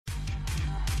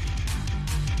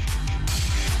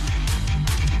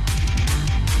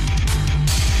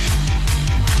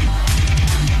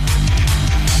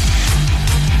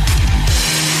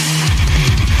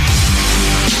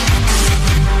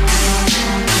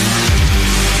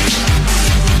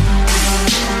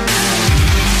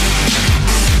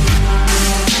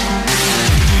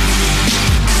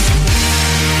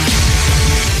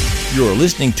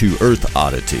listening to Earth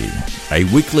Oddity, a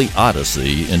weekly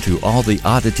odyssey into all the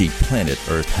oddity planet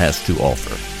Earth has to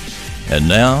offer. And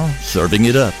now, serving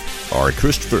it up are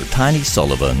Christopher Tiny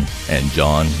Sullivan and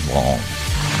John Long.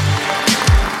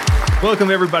 Welcome,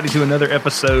 everybody, to another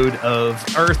episode of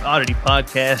Earth Oddity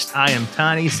Podcast. I am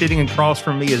Tiny. Sitting across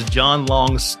from me is John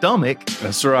Long's stomach.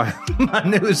 That's right. My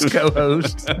newest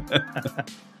co-host.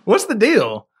 What's the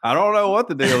deal? I don't know what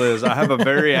the deal is. I have a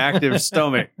very active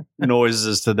stomach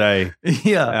noises today.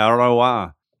 Yeah. I don't know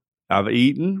why. I've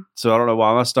eaten, so I don't know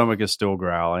why my stomach is still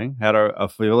growling. Had a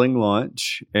filling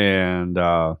lunch, and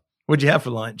What'd you have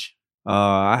for lunch?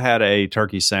 I had a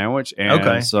turkey sandwich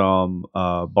and some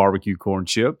barbecue corn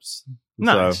chips.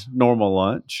 Nice. So, normal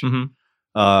lunch. Mm-hmm.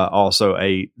 Also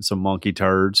ate some monkey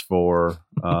turds for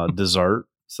dessert.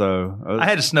 So I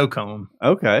had a snow cone.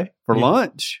 Okay. For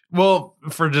lunch? Well,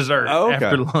 for dessert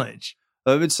after lunch.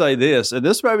 Let me say this, and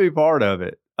this may be part of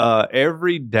it.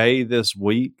 Every day this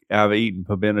week, I've eaten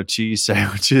pimento cheese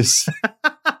sandwiches.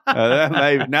 Now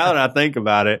that I think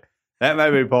about it, that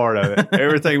may be part of it.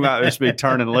 Everything might just be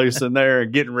turning loose in there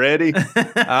and getting ready.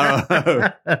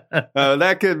 I don't know.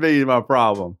 That could be my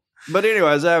problem. But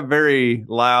anyways, I have very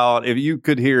loud, if you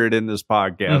could hear it in this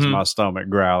podcast, my stomach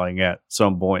growling at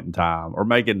some point in time or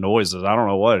making noises. I don't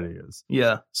know what it is.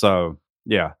 Yeah. So,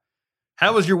 yeah.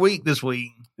 How was your week this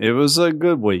week? It was a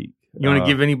good week. You want to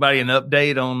give anybody a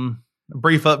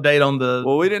brief update on the...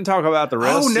 Well, we didn't talk about the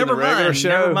rest of the regular show.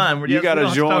 Never mind. You got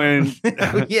to join.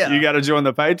 Yeah. You got to join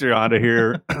the Patreon to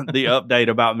hear the update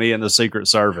about me and the Secret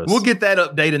Service. We'll get that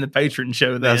update in the Patreon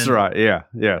show then. That's right. Yeah.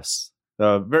 Yes.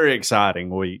 Very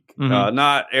exciting week.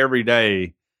 Not every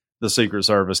day the Secret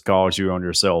Service calls you on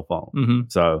your cell phone.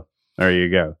 So there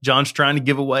you go. John's trying to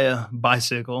give away a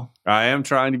bicycle. I am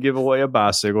trying to give away a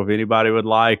bicycle. If anybody would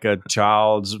like a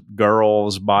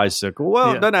girl's bicycle,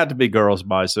 well, it doesn't have to be girl's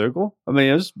bicycle. I mean,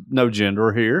 there's no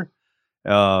gender here.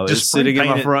 Just sitting in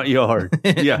my front yard.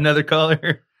 Yeah. Another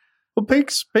color. Well,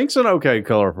 pink's an okay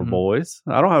color for boys.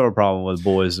 I don't have a problem with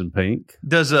boys in pink.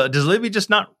 Does Libby just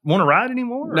not want to ride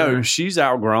anymore? No, she's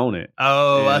outgrown it.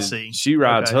 Oh, I see. She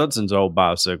rides Hudson's old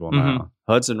bicycle now.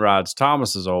 Hudson rides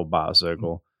Thomas's old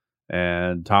bicycle,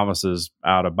 and Thomas is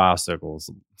out of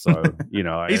bicycles. So,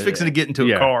 he's fixing to get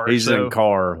into a car. He's in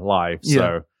car life.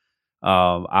 Yeah.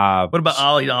 So, what about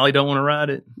Ollie? Ollie don't want to ride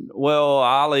it? Well,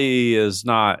 Ollie is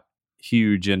not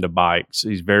huge into bikes.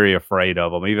 He's very afraid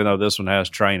of them, even though this one has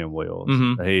training wheels.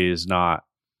 He's not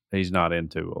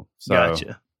into them. So,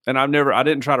 gotcha. And I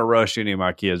didn't try to rush any of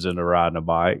my kids into riding a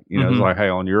bike. It's like, hey,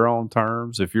 on your own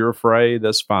terms. If you're afraid,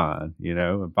 that's fine.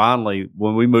 And finally,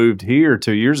 when we moved here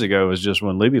 2 years ago, it was just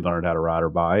when Libby learned how to ride her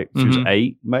bike. She was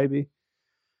 8, maybe.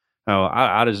 No,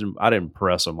 I didn't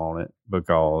press them on it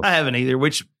because I haven't either.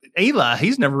 Which Eli,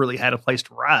 he's never really had a place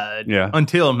to ride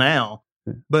until now.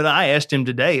 But I asked him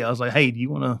today, I was like, hey,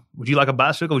 would you like a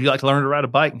bicycle? Would you like to learn to ride a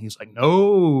bike? And he's like,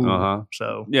 no.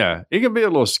 So, yeah, it can be a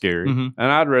little scary. And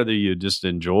I'd rather you just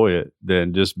enjoy it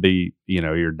than just be,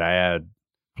 your dad.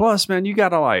 Plus, man, you got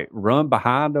to like run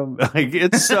behind them. Like,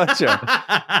 it's such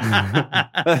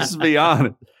a, let's be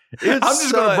honest. I'm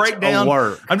just going to break down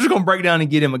work. I'm just going to break down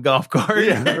and get him a golf cart.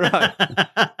 Yeah,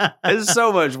 right. It's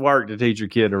so much work to teach your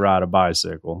kid to ride a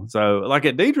bicycle. So, like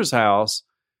at Deidre's house,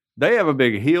 they have a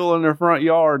big hill in their front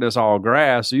yard that's all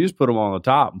grass. So you just put them on the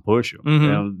top and push them.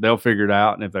 And they'll figure it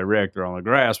out. And if they wreck, they're on the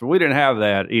grass. But we didn't have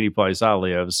that any place I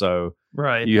live. So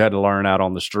you had to learn out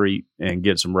on the street and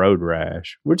get some road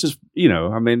rash, which is,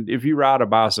 if you ride a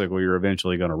bicycle, you're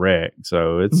eventually going to wreck.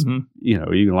 So it's, you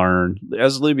can learn,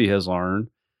 as Libby has learned,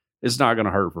 it's not going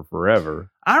to hurt for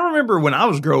forever. I remember when I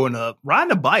was growing up,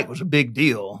 riding a bike was a big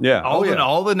deal. Yeah.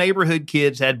 All the neighborhood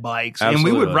kids had bikes.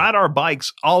 Absolutely. And we would ride our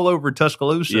bikes all over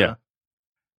Tuscaloosa. Yeah.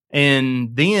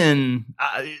 And then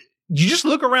you just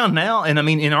look around now, and I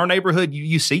mean, in our neighborhood,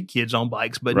 you see kids on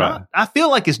bikes, but I feel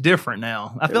like it's different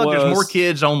now. I feel like there's more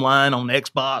kids online on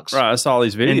Xbox. Right. I saw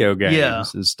these video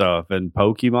games and stuff and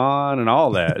Pokemon and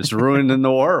all that. It's ruining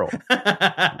the world.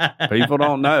 People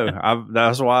don't know.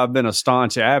 That's why I've been a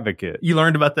staunch advocate. You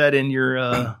learned about that in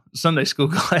your Sunday school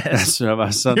class. That's my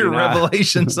Sunday your night.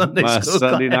 Revelation Sunday my school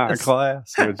Sunday class. night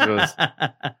class, which was...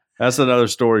 That's another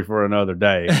story for another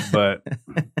day. But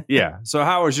yeah. So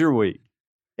how was your week?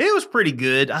 It was pretty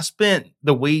good. I spent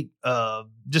the week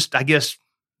just, I guess,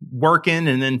 working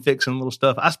and then fixing little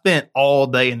stuff. I spent all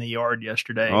day in the yard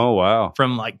yesterday. Oh, wow.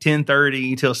 From like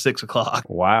 10:30 till 6 o'clock.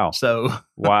 Wow. So.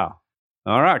 Wow.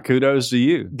 All right. Kudos to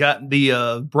you. Got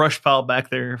the brush pile back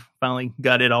there. Finally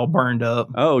got it all burned up.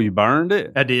 Oh, you burned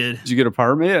it? I did. Did you get a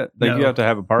permit? I think No. you have to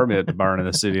have a permit to burn in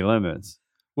the city limits.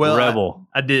 Well, Rebel.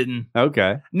 I didn't.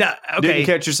 Okay. No, okay. Didn't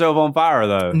catch yourself on fire,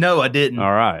 though. No, I didn't.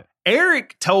 All right.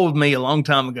 Eric told me a long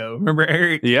time ago. Remember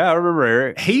Eric? Yeah, I remember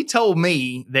Eric. He told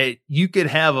me that you could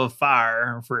have a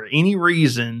fire for any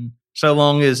reason so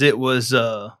long as it was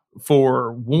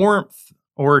for warmth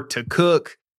or to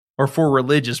cook or for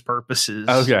religious purposes.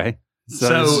 Okay.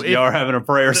 So y'all are having a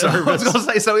prayer service. I was going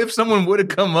to say, so if someone would have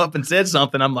come up and said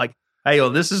something, I'm like, hey, well,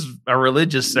 this is a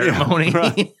religious ceremony. Yeah,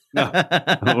 right.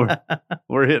 No,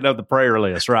 we're hitting up the prayer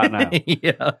list right now.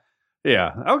 Yeah.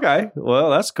 Yeah. Okay. Well,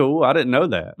 that's cool. I didn't know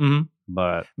that. Mm-hmm.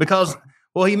 But because,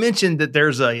 well, he mentioned that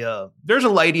there's a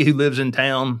lady who lives in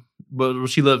town. Well,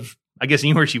 she lives, I guess,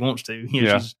 anywhere she wants to. You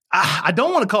know, I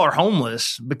don't want to call her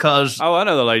homeless because I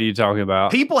know the lady you're talking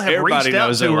about. People have reached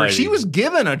out to her. She was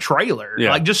given a trailer,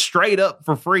 like just straight up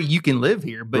for free. You can live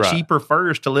here, but she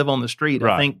prefers to live on the street.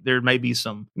 I think there may be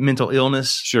some mental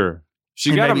illness. Sure,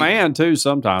 she got a man too.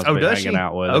 Sometimes hanging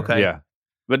out with her. Okay, yeah.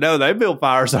 But no, they build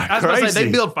fires like crazy. I was going to say,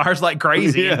 they build fires like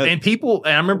crazy. And people,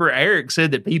 and I remember Eric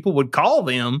said that people would call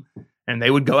them and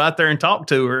they would go out there and talk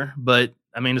to her. But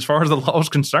I mean, as far as the law is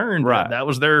concerned,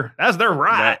 that's their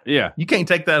right. You can't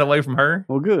take that away from her.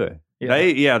 Well, good.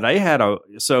 Yeah. They had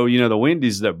the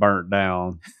Wendy's that burnt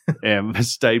down and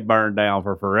stayed burned down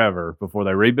for forever before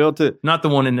they rebuilt it. Not the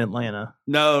one in Atlanta.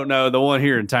 No, the one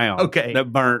here in town. Okay.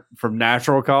 That burnt from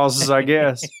natural causes, I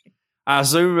guess. I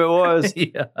assume it was.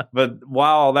 Yeah. But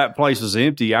while that place was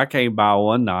empty, I came by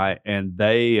one night and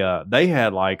they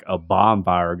had like a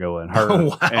bonfire going,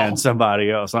 her and somebody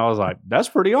else. And I was like, that's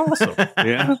pretty awesome.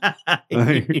 Yeah.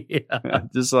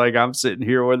 Just like I'm sitting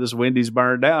here where this Wendy's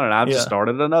burned down and I've just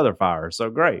started another fire. So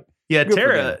great. Yeah,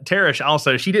 Tara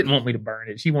also, she didn't want me to burn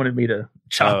it. She wanted me to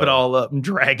chop it all up and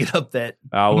drag it up that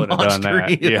I wouldn't have done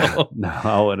that. Yeah. No,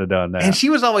 I wouldn't have done that. And she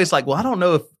was always like, well, I don't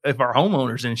know if our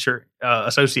homeowners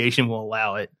association will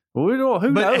allow it. Well, who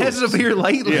knows? But as of here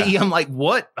lately, I'm like,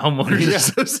 what homeowners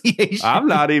association? I'm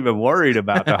not even worried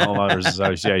about the homeowners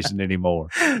association anymore.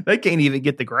 They can't even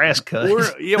get the grass cut.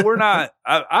 We're not.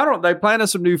 I don't. They planted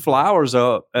some new flowers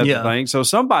up at the thing, so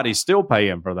somebody's still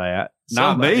paying for that.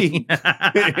 Not me,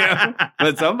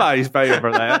 but somebody's paying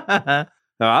for that.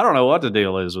 No, I don't know what the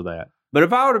deal is with that. But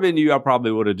if I would have been you, I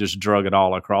probably would have just drug it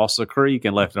all across the creek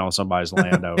and left it on somebody's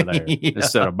land over there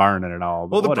instead of burning it all.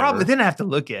 But well, the problem, then I have to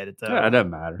look at it, though. Yeah, it doesn't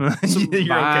matter. Some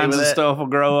vines and stuff will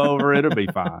grow over it. It'll be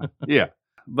fine. Yeah.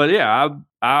 But yeah,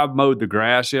 I mowed the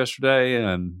grass yesterday,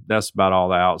 and that's about all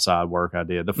the outside work I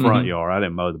did. The front yard. I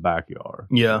didn't mow the backyard.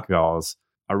 Yeah. Because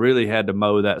I really had to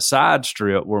mow that side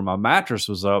strip where my mattress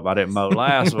was up. I didn't mow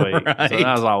last week. Right. So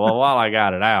I was like, well, while I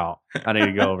got it out, I need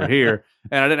to go over here.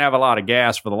 And I didn't have a lot of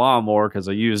gas for the lawnmower because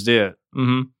I used it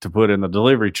to put in the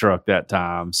delivery truck that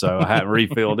time. So I hadn't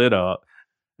refilled it up.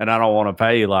 And I don't want to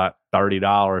pay like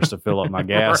 $30 to fill up my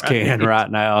gas can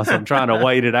right now. So I'm trying to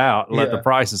wait it out and let the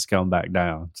prices come back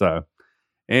down. So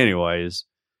anyways,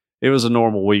 it was a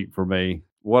normal week for me.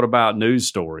 What about news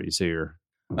stories here?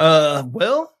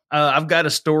 I've got a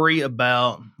story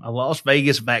about a Las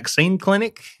Vegas vaccine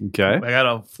clinic. Okay. I got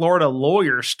a Florida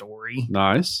lawyer story.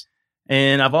 Nice.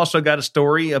 And I've also got a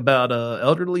story about an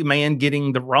elderly man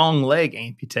getting the wrong leg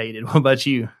amputated. What about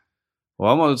you?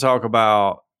 Well, I'm going to talk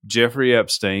about Jeffrey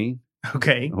Epstein.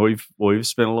 Okay. We've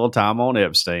spent a little time on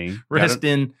Epstein. Rest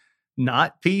in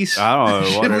not peace. I don't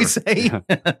know. Should we say?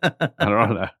 I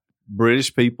don't know.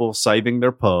 British people saving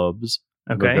their pubs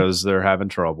because they're having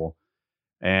trouble.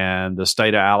 And the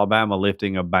state of Alabama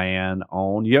lifting a ban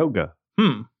on yoga.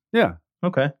 Yeah.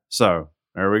 Okay. So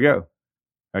there we go.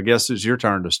 I guess it's your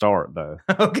turn to start, though.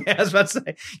 Okay. I was about to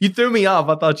say, you threw me off.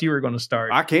 I thought you were going to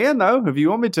start. I can, though, if you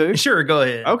want me to. Sure. Go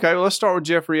ahead. Okay. Well, let's start with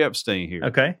Jeffrey Epstein here.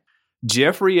 Okay.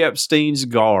 Jeffrey Epstein's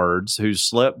guards who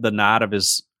slept the night of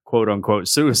his quote unquote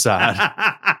suicide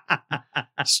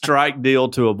strike deal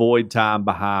to avoid time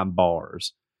behind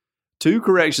bars. 2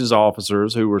 corrections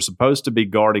officers who were supposed to be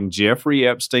guarding Jeffrey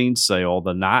Epstein's cell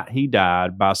the night he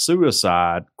died by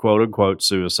suicide, quote unquote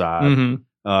suicide,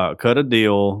 cut a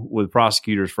deal with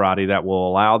prosecutors Friday that will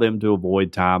allow them to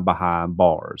avoid time behind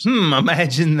bars.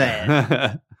 Imagine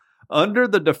that. Under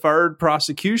the deferred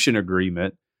prosecution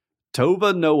agreement,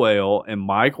 Tova Noel and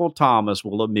Michael Thomas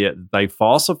will admit that they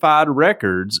falsified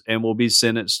records and will be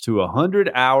sentenced to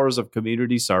 100 hours of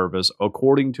community service,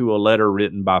 according to a letter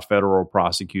written by federal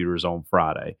prosecutors on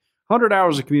Friday. 100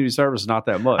 hours of community service is not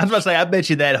that much. I was about to say, I bet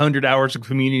you that 100 hours of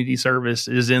community service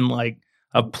is in like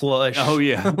a plush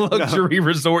luxury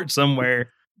resort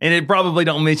somewhere. And it probably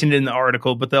don't mention it in the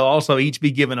article, but they'll also each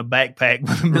be given a backpack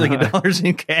with $1 million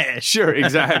in cash. Sure,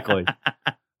 exactly.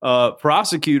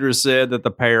 Prosecutors said that the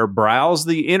pair browsed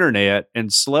the internet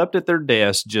and slept at their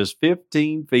desk just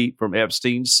 15 feet from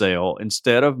Epstein's cell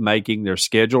instead of making their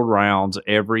scheduled rounds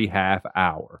every half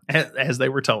hour. As they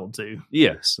were told to.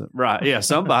 Yes, right. Yeah,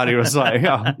 somebody was like,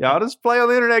 y'all just play on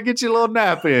the internet, get you a little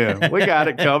nap in. We got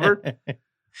it covered.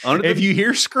 If you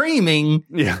hear screaming,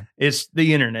 it's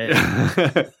the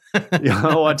internet.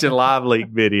 Y'all watching live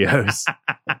leak videos.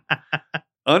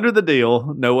 Under the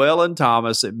deal, Noel and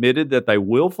Thomas admitted that they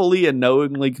willfully and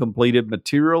knowingly completed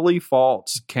materially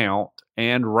false count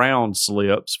and round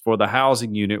slips for the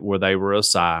housing unit where they were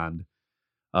assigned.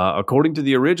 According to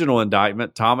the original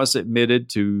indictment, Thomas admitted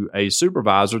to a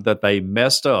supervisor that they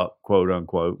messed up, quote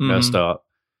unquote, messed up,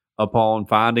 upon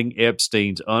finding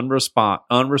Epstein's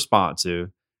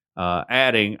unresponsive,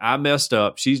 adding, "I messed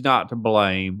up. She's not to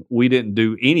blame. We didn't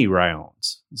do any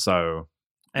rounds." So...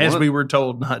 As we were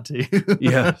told not to.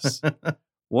 Yes.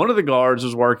 One of the guards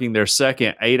was working their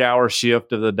second 8-hour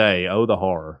shift of the day. Oh, the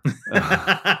horror.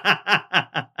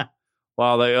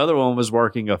 While the other one was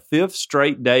working a 5th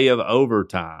straight day of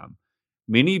overtime.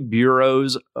 Many Bureau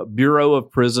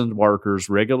of Prison workers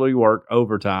regularly work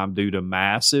overtime due to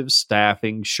massive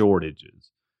staffing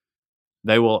shortages.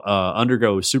 They will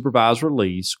undergo supervised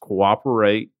release,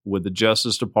 cooperate with the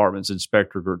Justice Department's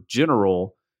Inspector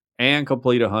General, and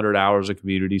complete 100 hours of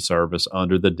community service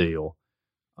under the deal.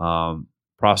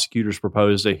 Prosecutors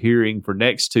proposed a hearing for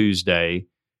next Tuesday,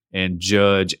 and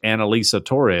Judge Annalisa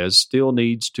Torres still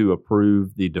needs to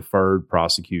approve the deferred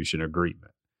prosecution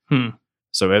agreement.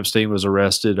 So Epstein was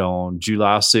arrested on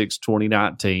July 6,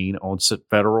 2019 on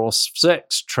federal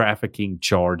sex trafficking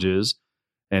charges,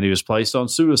 and he was placed on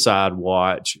suicide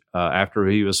watch after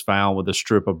he was found with a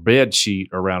strip of bed sheet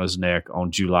around his neck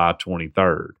on July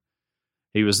 23rd.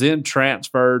 He was then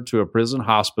transferred to a prison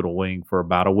hospital wing for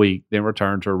about a week, then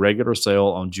returned to a regular cell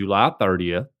on July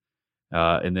 30th.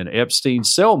 And then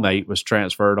Epstein's cellmate was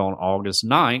transferred on August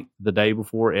 9th, the day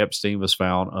before Epstein was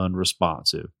found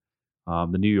unresponsive.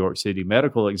 The New York City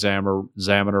medical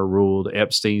examiner ruled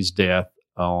Epstein's death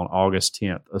on August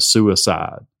 10th a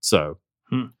suicide. So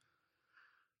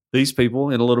these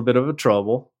people in a little bit of a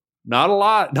trouble. Not a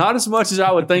lot, not as much as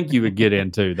I would think you would get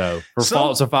into, though, for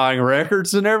falsifying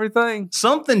records and everything.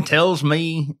 Something tells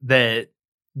me that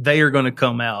they are going to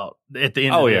come out at the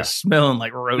end of this smelling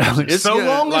like roses. So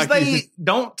long as they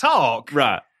don't talk.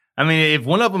 Right. I mean, if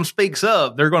one of them speaks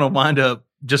up, they're going to wind up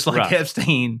just like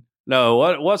Epstein. No,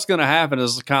 what's going to happen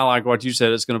is kind of like what you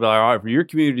said. It's going to be like, all right, for your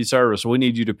community service, we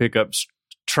need you to pick up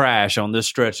trash on this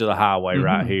stretch of the highway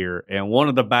right here, and one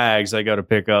of the bags they go to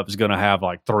pick up is going to have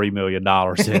like $3 million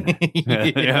in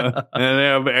it.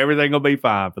 And everything will be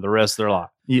fine for the rest of their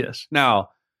life. Yes. Now,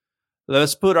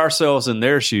 let's put ourselves in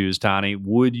their shoes, Tiny.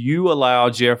 Would you allow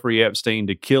Jeffrey Epstein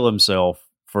to kill himself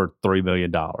for $3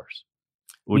 million?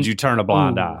 Would you turn a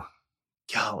blind eye?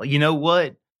 Golly, you know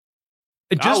what?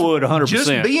 I would 100%.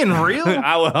 Just being real,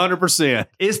 I would 100%.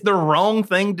 It's the wrong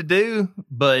thing to do,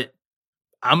 but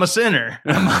I'm a sinner.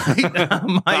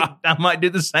 I might do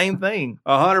the same thing.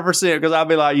 100%, because I'd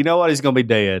be like, you know what? He's going to be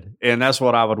dead. And that's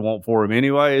what I would want for him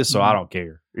anyway, so I don't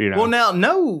care. You know? Well, now,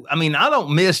 no, I mean, I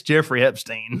don't miss Jeffrey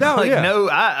Epstein.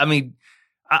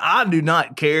 I do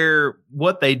not care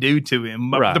what they do to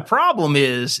him. Right. The problem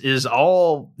is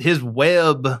all his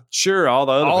web. Sure,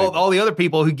 all the other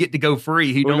people who get to go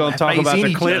free. We're going to talk about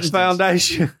the Clinton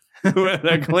Foundation.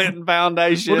 The Clinton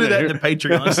Foundation. We'll do that in the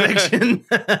Patreon section.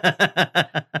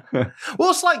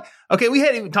 Well, it's like, okay, we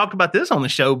hadn't even talked about this on the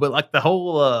show, but like the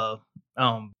whole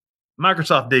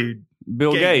Microsoft dude,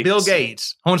 Bill Gates. Bill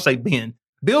Gates. I want to say Ben.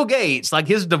 Bill Gates, like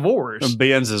his divorce.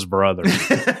 Ben's his brother.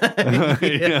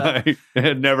 He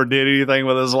never did anything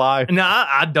with his life. No,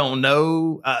 I don't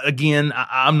know. Again,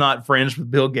 I'm not friends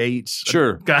with Bill Gates.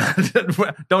 Sure.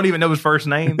 Don't even know his first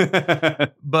name.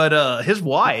 But his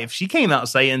wife, she came out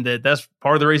saying that that's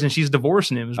part of the reason she's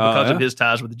divorcing him is because of his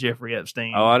ties with Jeffrey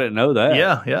Epstein. Oh, I didn't know that.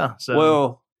 Yeah. So,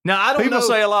 well, now I don't people know.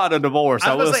 say a lot of divorce.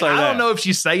 I will say that. I don't know if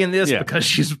she's saying this because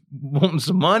she's wanting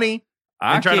some money.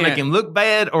 And trying to make him look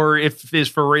bad, or if it's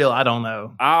for real, I don't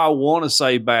know. I want to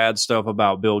say bad stuff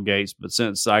about Bill Gates, but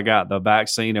since I got the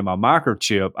vaccine and my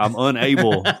microchip, I'm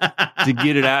unable to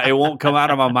get it out. It won't come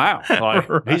out of my mouth.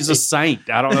 Like, he's a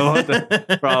saint. I don't know what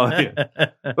the problem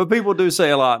is. But people do say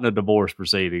a lot in the divorce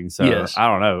proceedings. So I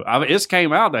don't know. I mean, it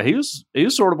came out that he was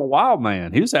sort of a wild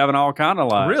man. He was having all kind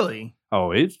of like. Really?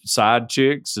 Oh, it's side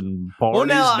chicks and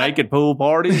parties, naked pool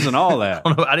parties and all that.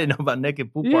 I didn't know about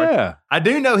naked pool parties. Yeah. I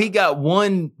do know he got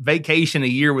one vacation a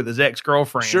year with his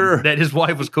ex-girlfriend that his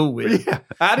wife was cool with. Yeah.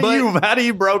 How do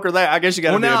you broker that? I guess you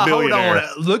got to be a billionaire.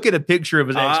 Hold on. Look at a picture of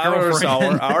his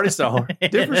ex-girlfriend. I already saw her.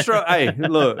 Different stroke. Hey,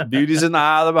 look, beauty's in the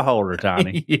eye of the beholder,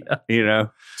 Tiny. Yeah. You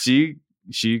know,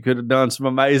 she could have done some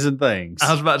amazing things.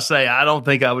 I was about to say, I don't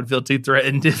think I would feel too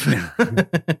threatened if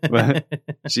but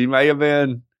she may have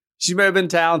been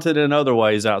talented in other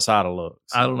ways outside of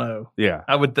looks. I don't know. Yeah.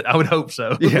 I would hope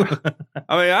so. Yeah.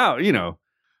 I mean,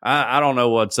 I don't know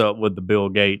what's up with the Bill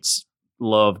Gates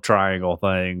love triangle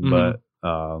thing, but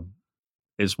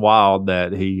it's wild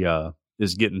that he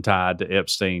is getting tied to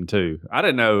Epstein too. I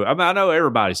didn't know. I mean, I know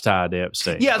everybody's tied to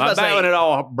Epstein. Yeah, back when it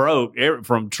all broke,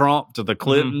 from Trump to the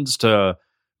Clintons to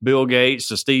Bill Gates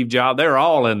to Steve Jobs, they're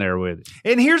all in there with it.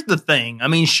 And here's the thing. I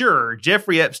mean, sure,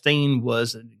 Jeffrey Epstein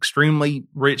was an extremely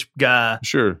rich guy.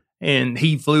 Sure. And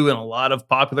he flew in a lot of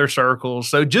popular circles.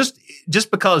 So just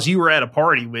because you were at a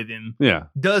party with him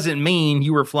doesn't mean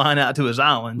you were flying out to his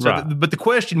island. So, right. But the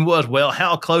question was, well,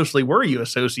 how closely were you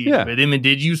associated with him? And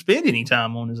did you spend any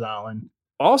time on his island?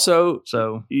 Also,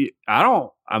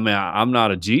 I'm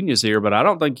not a genius here, but I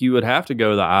don't think you would have to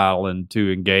go to the island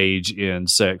to engage in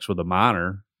sex with a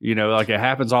minor. You know, like it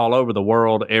happens all over the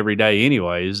world every day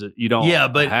anyways. You don't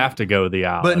have to go to the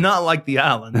island. But not like the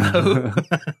island, though.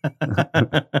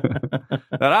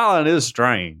 That island is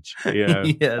strange. You know?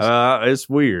 Yes. It's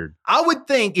weird. I would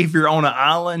think if you're on an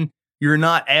island, you're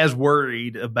not as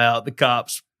worried about the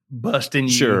cops busting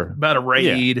you about a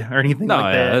raid or anything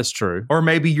like that. That's true. Or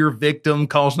maybe your victim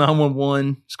calls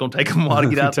 911. It's going to take them a while to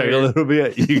get out there. A little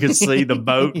bit. You can see the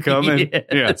boat coming. Yes.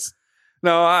 Yes.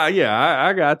 No,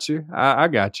 I got you. I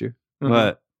got you. Mm-hmm.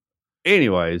 But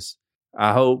anyways,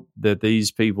 I hope that these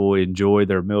people enjoy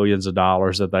their millions of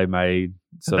dollars that they made.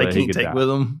 So they can't take with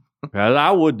them.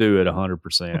 I would do it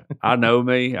 100%. I know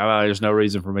me. There's no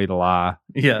reason for me to lie.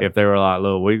 Yeah. If they were like,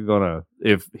 look,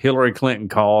 if Hillary Clinton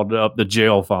called up the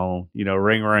jail phone,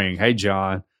 ring, ring. Hey,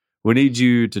 John, we need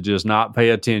you to just not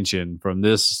pay attention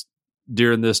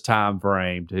during this time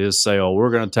frame to his sale.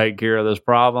 We're going to take care of this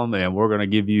problem and we're going to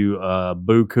give you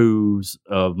bukus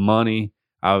of money.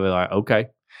 I would be like, okay,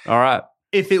 all right.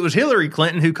 If it was Hillary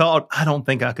Clinton who called, I don't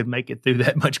think I could make it through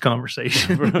that much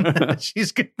conversation.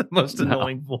 She's got the most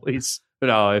annoying voice.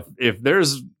 No, if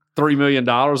there's $3 million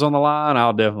on the line,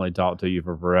 I'll definitely talk to you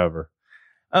for forever.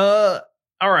 All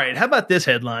right. How about this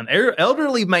headline?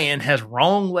 Elderly man has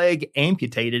wrong leg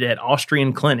amputated at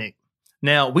Austrian clinic.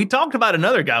 Now, we talked about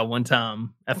another guy one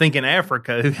time, I think in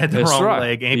Africa, who had the wrong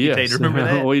leg amputated. Yes. Remember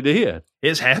that? We did.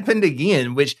 It's happened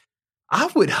again, which I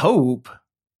would hope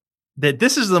that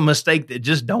this is the mistake that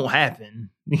just don't happen,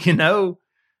 Yeah.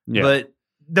 But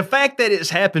the fact that it's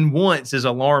happened once is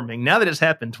alarming. Now that it's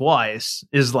happened twice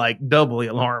is like doubly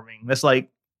alarming. That's like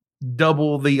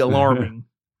double the alarming.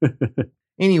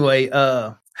 Anyway,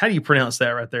 how do you pronounce that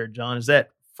right there, John? Is that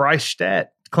Freistadt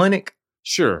Clinic?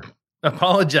 Sure.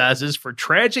 Apologizes for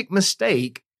tragic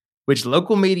mistake, which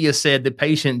local media said the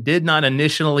patient did not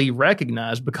initially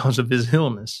recognize because of his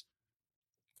illness.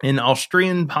 An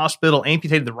Austrian hospital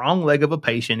amputated the wrong leg of a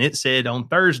patient, it said on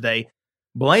Thursday,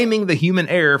 blaming the human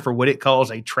error for what it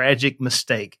calls a tragic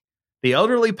mistake. The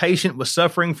elderly patient was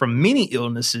suffering from many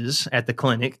illnesses at the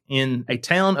clinic in a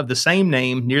town of the same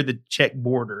name near the Czech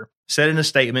border. Said in a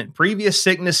statement, previous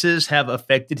sicknesses have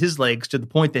affected his legs to the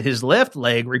point that his left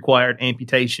leg required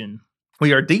amputation.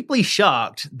 We are deeply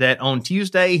shocked that on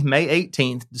Tuesday, May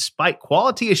 18th, despite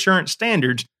quality assurance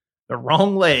standards, the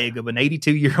wrong leg of an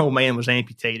 82-year-old man was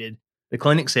amputated, the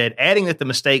clinic said, adding that the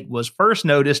mistake was first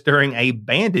noticed during a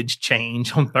bandage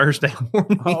change on Thursday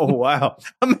morning. Oh, wow.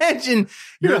 Imagine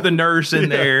you're the nurse in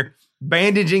there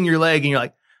bandaging your leg and you're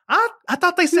like, I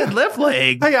thought they said left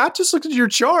leg. Hey, I just looked at your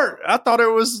chart. I thought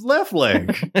it was left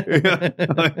leg.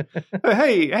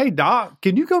 Hey, doc,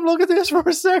 can you come look at this for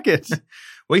a second?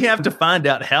 We have to find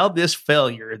out how this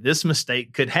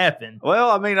mistake could happen.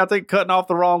 Well, I think cutting off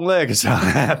the wrong leg is how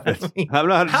it happened. I'm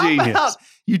not a genius. How about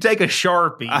you take a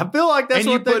Sharpie? I feel like that's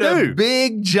what they do. And you put a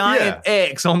big giant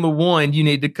X on the one you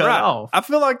need to cut off. I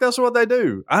feel like that's what they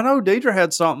do. I know Deidre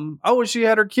had something. Oh, she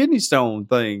had her kidney stone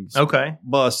things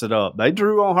busted up. They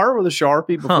drew on her with a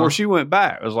Sharpie before she went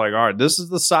back. It was like, all right, this is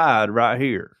the side right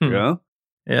here. Yeah.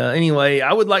 Yeah. Anyway,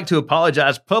 I would like to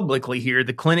apologize publicly here.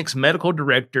 The clinic's medical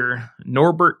director,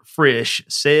 Norbert Frisch,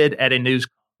 said at a news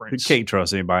conference. You can't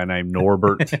trust anybody named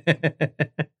Norbert.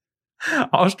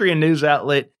 Austrian news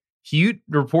outlet Hute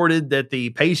reported that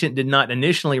the patient did not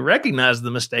initially recognize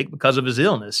the mistake because of his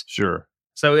illness. Sure.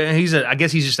 So I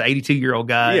guess he's just an 82-year-old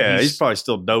guy. Yeah, he's probably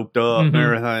still doped up and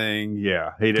everything.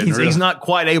 Yeah, he's not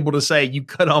quite able to say you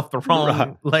cut off the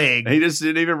wrong leg. He just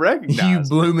didn't even recognize. You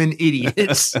blooming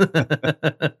idiots. Said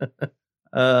that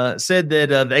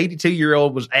the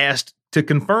 82-year-old was asked to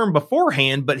confirm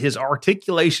beforehand, but his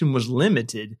articulation was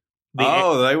limited.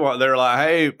 They're like,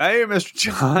 hey, Mr.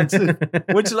 Johnson,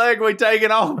 which leg we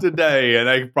taking off today? And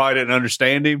they probably didn't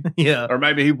understand him. Yeah. Or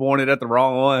maybe he pointed at the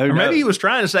wrong one. Or maybe he was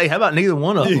trying to say, how about neither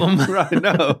one of them? Right,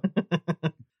 no.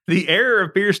 The error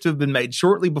appears to have been made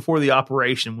shortly before the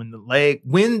operation when the leg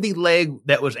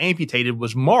that was amputated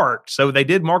was marked. So they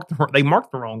marked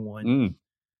the wrong one. Mm.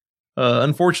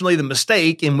 Unfortunately, the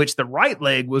mistake in which the right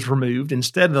leg was removed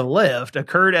instead of the left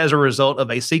occurred as a result of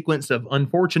a sequence of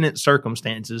unfortunate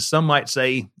circumstances. Some might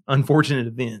say unfortunate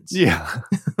events. Yeah.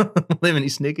 Lemony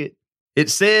Snicket.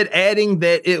 It said, adding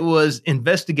that it was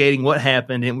investigating what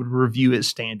happened and would review its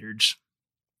standards.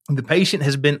 The patient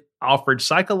has been offered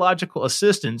psychological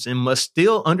assistance and must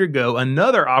still undergo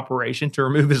another operation to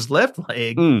remove his left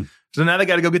leg. Mm. So now they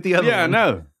got to go get the other one. Yeah, I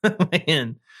know.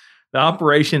 Man, the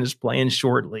operation is planned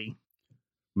shortly.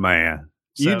 Man,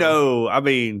 he's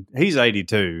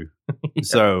 82,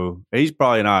 so he's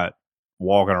probably not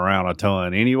walking around a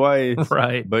ton anyway.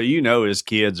 Right. But his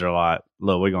kids are like,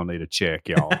 look, we're going to need a check,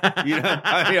 y'all.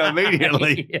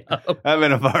 Immediately. I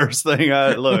mean, the first thing,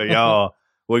 look, y'all,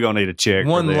 we're going to need a check.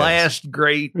 One last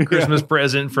great Christmas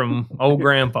present from old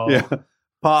grandpa. Yeah.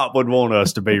 Pop would want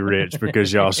us to be rich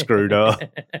because y'all screwed up.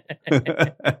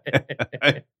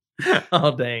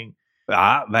 Oh, dang.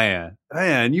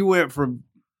 Man, you went from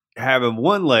having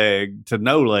one leg to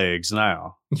no legs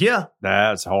now. Yeah.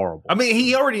 That's horrible. I mean,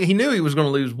 he knew he was going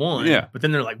to lose one. Yeah. But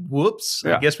then they're like, whoops,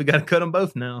 I guess we got to cut them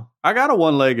both now. I got a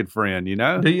one-legged friend,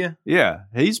 Do you? Yeah.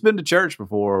 He's been to church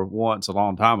before once a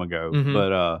long time ago. Mm-hmm.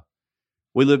 But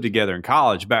we lived together in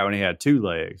college back when he had two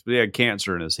legs. But he had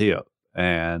cancer in his hip.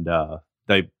 And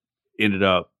they ended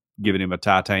up giving him a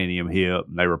titanium hip.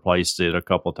 And they replaced it a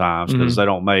couple of times because they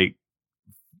don't make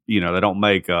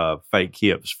fake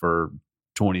hips for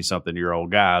 20-something-year-old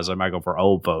guys. They make them for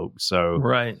old folks. So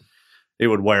right. It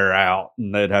would wear out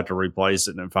and they'd have to replace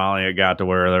it. And then finally it got to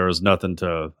where there was nothing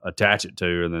to attach it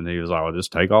to. And then he was like, well,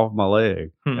 just take off my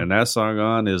leg. And that son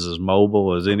gun is as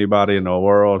mobile as anybody in the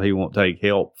world. He won't take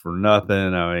help for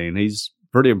nothing. I mean, he's a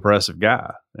pretty impressive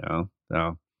guy,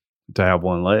 to have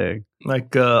one leg.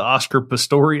 Like Oscar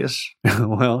Pistorius.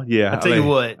 Well, yeah. I tell you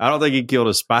what. I don't think he killed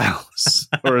his spouse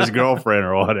or his girlfriend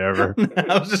or whatever.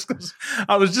 I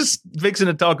was just fixing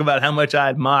to talk about how much I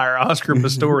admire Oscar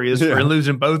Pistorius for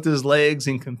losing both his legs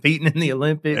and competing in the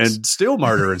Olympics. And still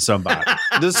murdering somebody.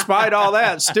 Despite all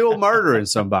that, still murdering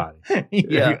somebody.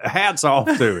 Yeah. Hats off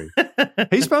to him.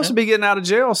 He's supposed to be getting out of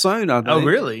jail soon, I think. Oh,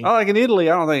 really? Like in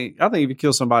Italy, I think if you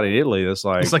kill somebody in Italy, it's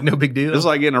like no big deal. It's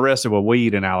like getting arrested with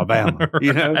weed in Alabama.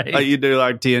 Right. Like you do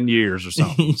like 10 years or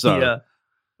something. So,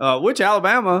 which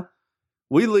Alabama,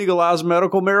 we legalized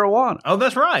medical marijuana. Oh,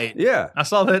 that's right. Yeah. I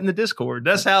saw that in the Discord.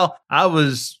 That's how I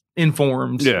was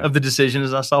informed of the decision,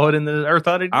 as I saw it in the Earth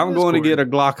Oddity I'm Discord. going to get a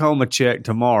glaucoma check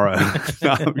tomorrow.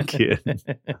 I'm kidding.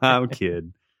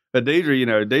 But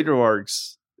Deidre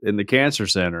works in the cancer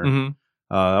center.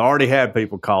 Mm-hmm. Already had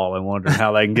people call and wondering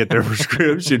how they can get their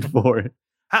prescription for it.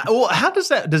 How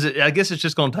does it? I guess it's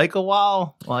just going to take a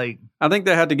while. Like, I think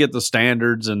they have to get the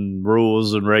standards and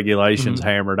rules and regulations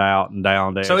hammered out and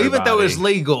down to everybody. Even though it's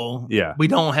legal, we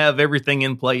don't have everything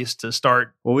in place to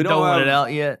start doling it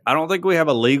out yet. I don't think we have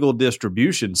a legal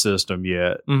distribution system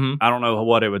yet. Mm-hmm. I don't know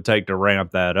what it would take to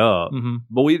ramp that up. Mm-hmm.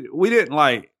 But we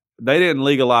didn't they didn't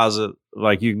legalize it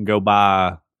like you can go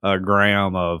buy a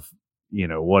gram of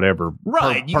whatever.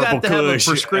 Right. You got to have a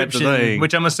prescription,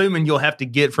 which I'm assuming you'll have to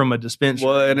get from a dispensary.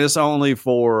 Well, and it's only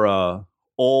for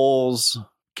oils,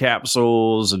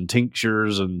 capsules, and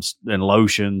tinctures and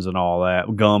lotions and all that,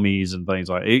 gummies and things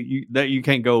like that. You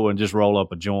can't go and just roll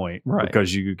up a joint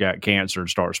because you got cancer and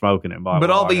start smoking it. But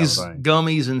all these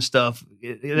gummies and stuff,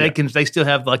 they still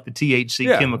have like the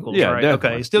THC chemicals, right? Definitely.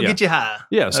 Okay. Still get you high.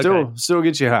 Yeah. Still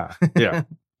get you high. Yeah.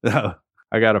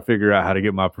 I got to figure out how to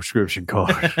get my prescription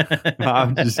card.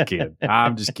 I'm just kidding.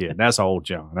 That's old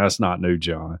John. That's not new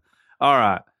John. All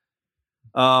right.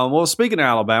 Well, speaking of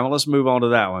Alabama, let's move on to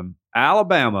that one.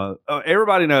 Alabama,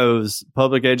 everybody knows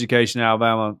public education in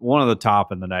Alabama, one of the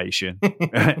top in the nation.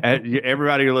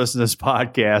 Everybody who listens to this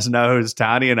podcast knows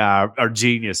Tiny and I are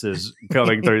geniuses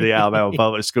coming through the Alabama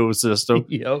public school system.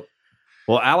 Yep.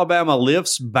 Well, Alabama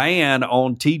lifts ban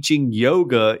on teaching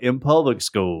yoga in public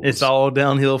schools. It's all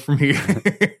downhill from here.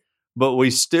 but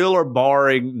we still are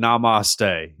barring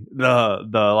namaste, the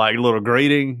like little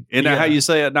greeting. Isn't that how you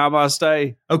say it,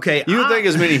 namaste? Okay. You would think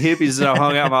as many hippies as I've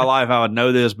hung out in my life, I would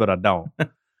know this, but I don't.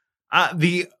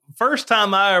 The first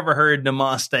time I ever heard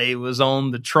namaste was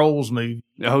on the Trolls movie.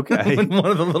 Okay. When one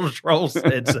of the little trolls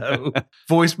said so,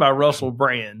 voiced by Russell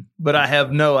Brand. But I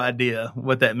have no idea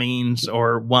what that means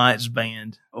or why it's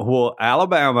banned. Well,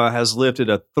 Alabama has lifted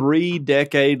a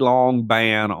 3-decade-long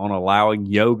ban on allowing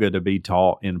yoga to be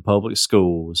taught in public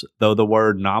schools, though the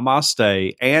word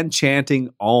namaste and chanting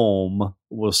om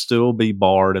will still be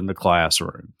barred in the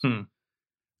classroom.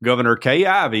 Governor Kay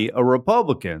Ivey, a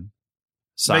Republican,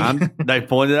 they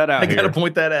pointed that out. They got to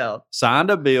point that out. Signed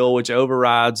a bill which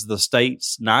overrides the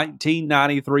state's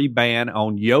 1993 ban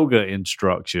on yoga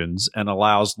instructions and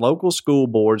allows local school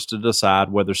boards to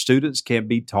decide whether students can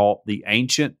be taught the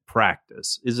ancient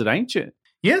practice. Is it ancient?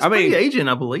 Yeah, it's pretty ancient,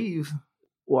 I believe.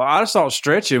 Well, I just thought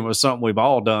stretching was something we've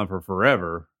all done for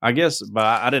forever. I guess, but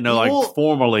I didn't know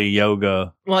formally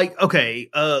yoga.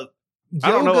 Yoga,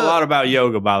 I don't know a lot about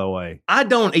yoga, by the way. I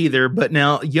don't either, but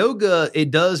now yoga, it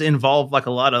does involve like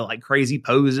a lot of like crazy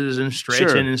poses and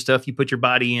stretching and stuff you put your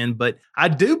body in. But I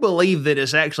do believe that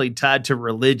it's actually tied to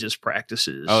religious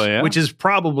practices, which is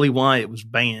probably why it was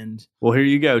banned. Well, here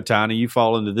you go, Tiny. You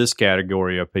fall into this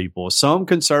category of people. Some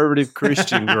conservative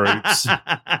Christian groups.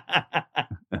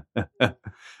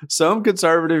 Some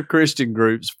conservative Christian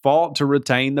groups fought to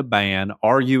retain the ban,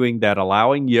 arguing that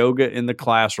allowing yoga in the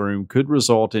classroom could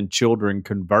result in children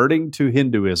converting to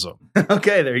Hinduism.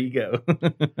 Okay, there you go.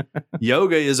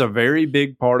 Yoga is a very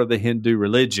big part of the Hindu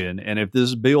religion, and if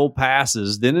this bill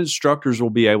passes, then instructors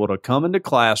will be able to come into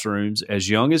classrooms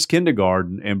as young as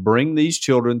kindergarten and bring these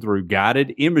children through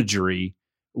guided imagery,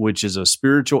 which is a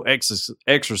spiritual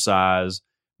exercise.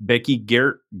 Becky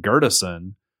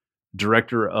Gertison,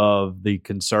 director of the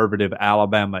conservative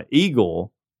Alabama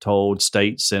Eagle, told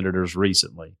state senators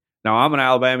recently. Now, I'm an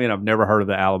Alabamian. I've never heard of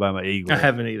the Alabama Eagle. I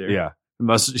haven't either. Yeah.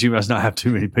 She must not have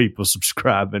too many people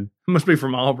subscribing. Must be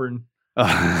from Auburn.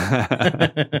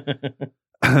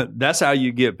 That's how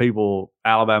you get people,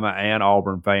 Alabama and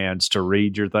Auburn fans, to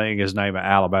read your thing is name it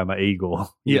Alabama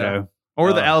Eagle. You know?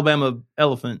 Or the Alabama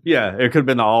Elephant. Yeah, it could have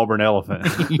been the Auburn Elephant.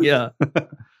 Yeah.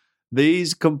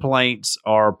 These complaints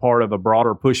are part of a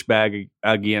broader pushback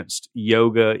against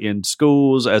yoga in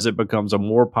schools as it becomes a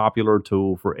more popular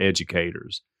tool for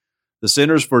educators. The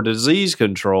Centers for Disease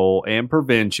Control and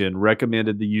Prevention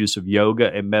recommended the use of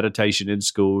yoga and meditation in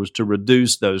schools to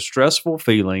reduce those stressful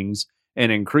feelings and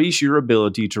increase your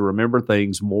ability to remember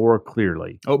things more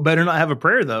clearly. Oh, better not have a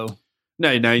prayer, though. No,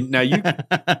 you.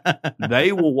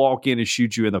 They will walk in and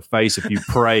shoot you in the face if you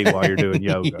pray while you're doing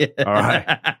yoga. Yeah. All right,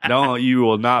 you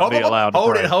will not be allowed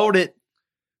to pray. Hold it.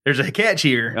 There's a catch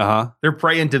here. They're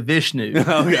praying to Vishnu.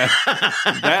 Okay,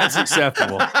 that's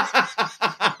acceptable. That's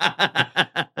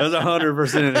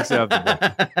 100%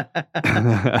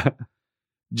 acceptable.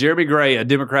 Jeremy Gray, a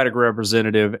Democratic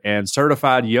representative and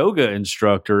certified yoga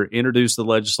instructor, introduced the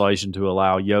legislation to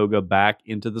allow yoga back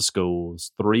into the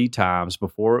schools 3 times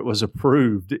before it was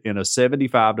approved in a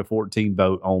 75-14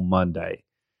 vote on Monday.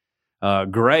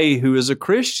 Gray, who is a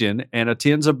Christian and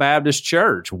attends a Baptist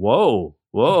church. Whoa,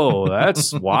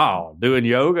 that's wild. Doing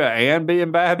yoga and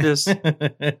being Baptist.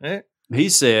 He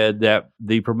said that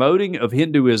the promoting of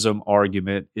Hinduism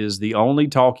argument is the only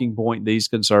talking point these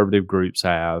conservative groups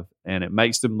have, and it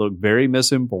makes them look very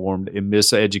misinformed and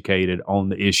miseducated on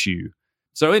the issue.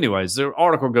 So anyways, the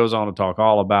article goes on to talk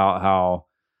all about how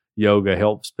yoga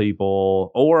helps people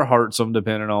or hurts them,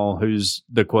 depending on who's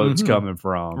the quote's coming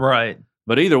from. Right.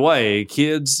 But either way,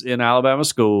 kids in Alabama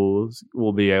schools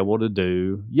will be able to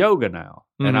do yoga now.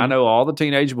 Mm-hmm. And I know all the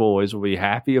teenage boys will be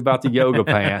happy about the yoga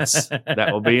pants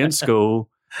that will be in school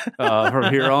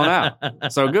from here on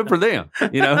out. So good for them.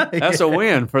 That's a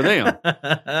win for them.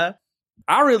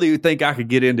 I really think I could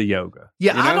get into yoga.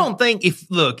 Yeah, I don't think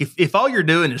if all you're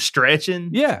doing is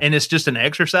stretching and it's just an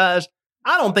exercise,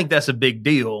 I don't think that's a big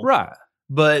deal. Right.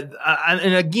 But,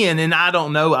 I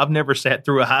don't know. I've never sat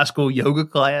through a high school yoga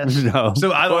class. No.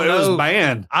 So I don't know. It was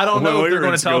banned. I don't know if they're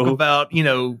going to talk about,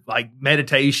 like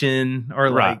meditation or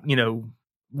like,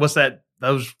 what's that?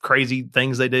 Those crazy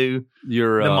things they do.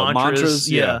 Your the mantras.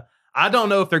 Yeah. I don't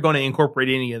know if they're going to incorporate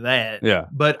any of that. Yeah.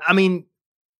 But I mean,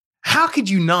 how could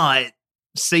you not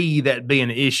see that being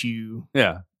an issue?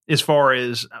 Yeah. As far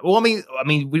as, we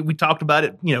talked about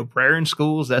it, prayer in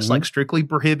schools, that's like strictly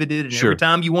prohibited. And every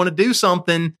time you want to do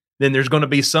something, then there's going to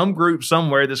be some group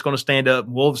somewhere that's going to stand up.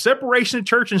 Well, separation of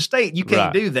church and state, you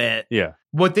can't do that. Yeah.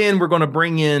 But then we're going to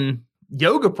bring in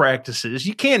yoga practices.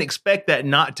 You can't expect that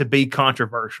not to be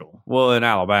controversial. Well, in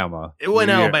Alabama.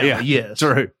 Yes.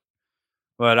 True.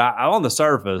 But on the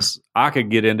surface, I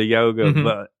could get into yoga,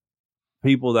 but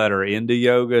people that are into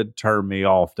yoga turn me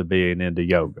off to being into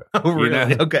yoga. Oh, really?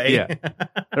 You know? Okay. Yeah.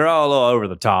 They're all a little over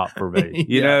the top for me,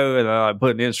 you know, and they're like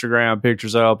putting Instagram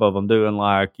pictures up of them doing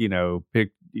like, you know,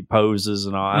 poses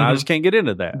and all. And I just can't get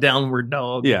into that. Downward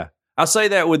dog. Yeah. I say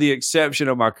that with the exception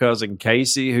of my cousin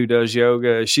Casey, who does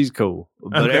yoga. She's cool,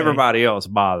 but everybody else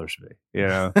bothers me, you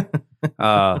know.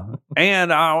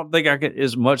 And I don't think I could,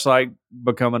 as much like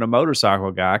becoming a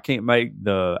motorcycle guy, I can't make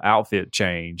the outfit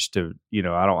change to, you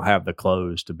know, I don't have the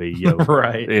clothes to be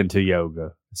yoga, into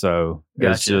yoga. So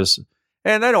it's just,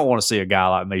 and they don't want to see a guy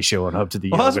like me showing up to the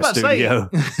yoga studio.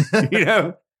 You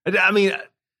know, I mean,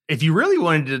 if you really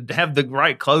wanted to have the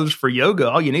right clothes for yoga,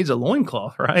 all you need is a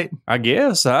loincloth, right? I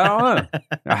guess. I don't know.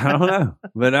 I don't know.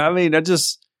 But I mean, I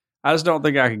just don't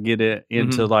think I could get it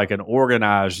into like an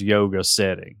organized yoga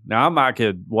setting. Now, I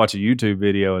could watch a YouTube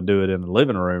video and do it in the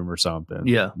living room or something.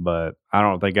 Yeah. But I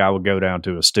don't think I would go down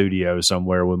to a studio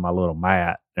somewhere with my little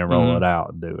mat and roll it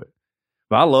out and do it.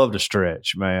 But I love to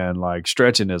stretch, man. Like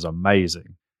stretching is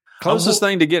amazing. Closest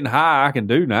thing to getting high I can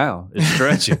do now is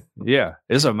stretching. Yeah.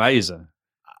 It's amazing.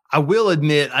 I will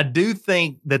admit, I do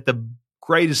think that the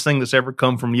greatest thing that's ever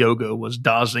come from yoga was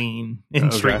Dazine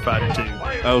in Street Fighter 2.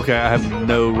 Okay, I have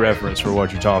no reference for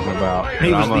what you're talking about.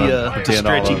 He was the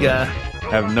stretchy guy. I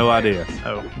have no idea.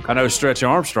 Oh, okay. I know Stretch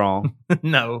Armstrong.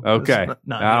 No. Okay.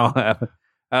 I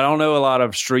don't know a lot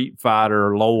of Street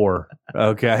Fighter lore.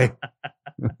 Okay.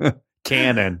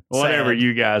 Canon. Whatever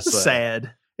you guys say.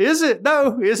 Sad. Is it?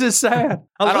 No. Is it sad?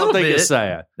 I don't think it's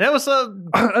sad. That was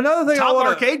another thing. Top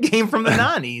arcade game from the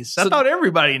 90s. I thought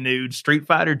everybody knew Street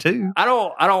Fighter 2. I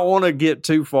don't want to get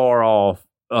too far off,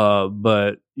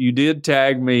 but you did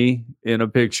tag me in a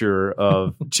picture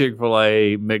of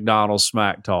Chick-fil-A McDonald's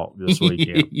Smack Talk this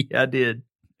weekend. Yeah, I did.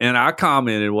 And I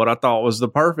commented what I thought was the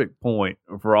perfect point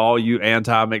for all you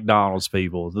anti-McDonald's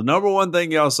people. The number one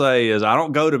thing y'all say is, I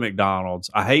don't go to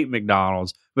McDonald's. I hate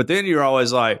McDonald's. But then you're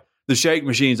always like, the shake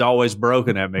machine's always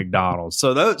broken at McDonald's.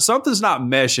 So something's not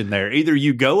meshing there. Either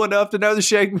you go enough to know the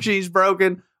shake machine's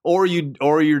broken, or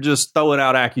you're just throwing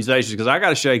out accusations, because I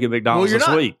got a shake at McDonald's this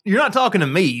week. You're not talking to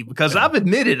me, because I've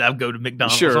admitted I go to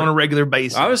McDonald's on a regular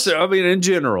basis. I mean, in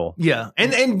general. Yeah.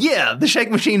 And yeah, the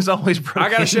shake machine's always broken. I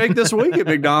got a shake this week at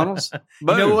McDonald's.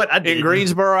 Boom. You know what? I didn't. In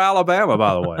Greensboro, Alabama,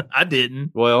 by the way. I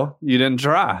didn't. Well, you didn't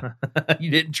try.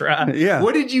 You didn't try? Yeah.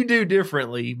 What did you do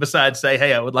differently besides say,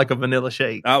 hey, I would like a vanilla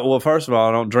shake? Well, first of all,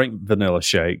 I don't drink vanilla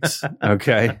shakes.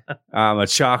 Okay. I'm a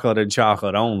chocolate and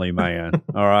chocolate only man.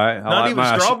 All right. Not even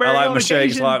strawberry. I like my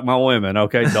shakes like my women.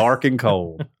 Okay. Dark and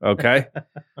cold. Okay.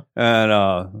 And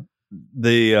I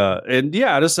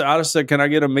just said, can I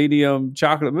get a medium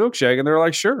chocolate milkshake? And they're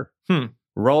like, sure.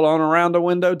 Roll on around the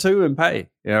window too and pay.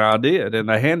 And I did. And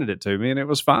they handed it to me and it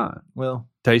was fine. Well,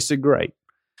 tasted great.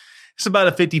 It's about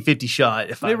a 50-50 shot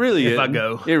if I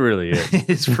go. It really is.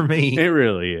 It's for me. It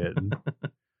really is.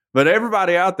 But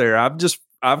everybody out there,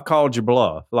 I've called you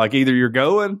bluff. Like, either you're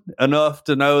going enough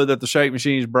to know that the shake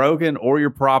machine is broken, or you're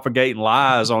propagating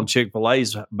lies on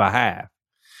Chick-fil-A's behalf.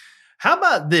 How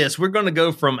about this? We're going to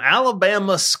go from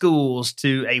Alabama schools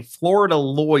to a Florida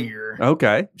lawyer.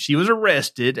 Okay. She was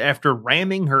arrested after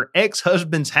ramming her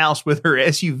ex-husband's house with her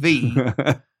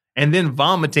SUV and then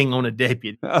vomiting on a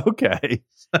deputy. Okay.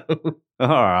 All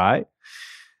right.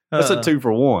 That's a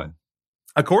 2-for-1.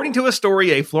 According to a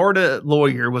story, a Florida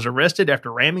lawyer was arrested after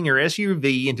ramming her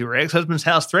SUV into her ex-husband's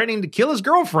house, threatening to kill his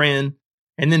girlfriend,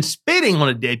 and then spitting on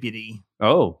a deputy.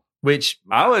 Oh. Which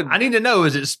I need to know,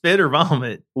 is it spit or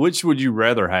vomit? Which would you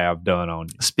rather have done on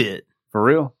you? Spit. For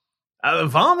real?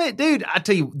 Vomit, dude. I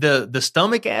tell you, the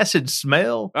stomach acid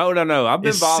smell. Oh, no. I've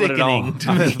been vomited on.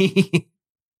 To me.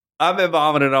 I've been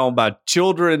vomited on by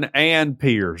children and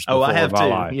peers. Oh, I have too.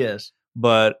 Life. Yes.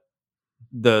 But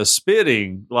the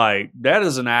spitting, like, that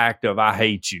is an act of I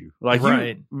hate you. Like,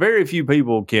 very few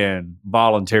people can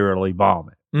voluntarily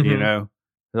vomit, you know?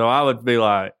 So I would be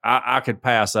like, I could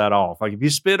pass that off. Like, if you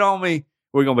spit on me,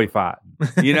 we're going to be fighting,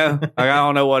 you know? Like, I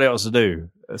don't know what else to do.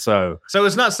 So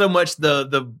it's not so much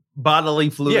the bodily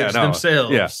fluids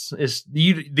themselves. Yeah. It's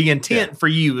the intent for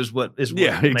you is what makes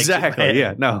exactly. it bad.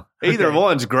 Yeah, no. Either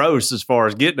one's gross as far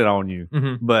as getting it on you,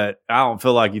 but I don't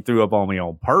feel like you threw up on me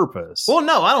on purpose. Well,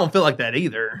 no, I don't feel like that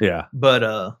either. Yeah. But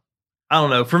I don't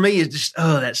know. For me, it's just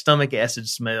that stomach acid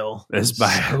smell. It's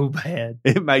bad. So bad.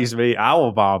 It makes me. I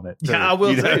will vomit. Too, yeah, I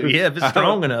will too. Yeah, if it's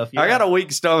strong enough. Yeah. I got a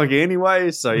weak stomach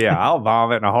anyway, so yeah, I'll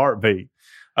vomit in a heartbeat.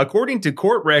 According to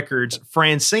court records,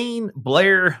 Francine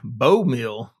Blair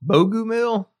Bogumil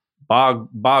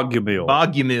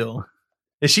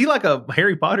Is she like a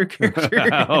Harry Potter character?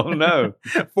 Oh, no.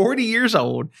 40 years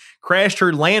old, crashed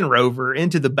her Land Rover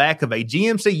into the back of a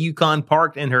GMC Yukon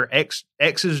parked in her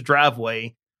ex's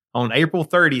driveway on April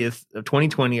 30th of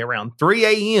 2020 around 3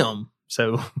 a.m.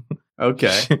 So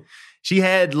okay. She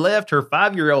had left her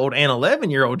 5-year-old and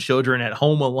 11-year-old children at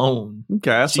home alone.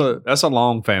 Okay, that's a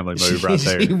long family move right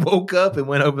there. She woke up and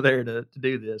went over there to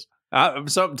do this.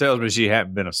 Something tells me she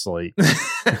hadn't been asleep.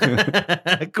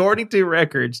 According to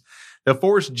records, the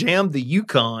force jammed the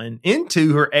Yukon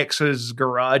into her ex's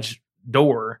garage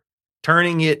door,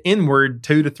 turning it inward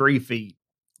 2 to 3 feet.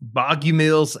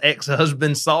 Bogumil's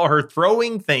ex-husband saw her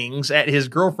throwing things at his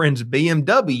girlfriend's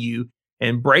BMW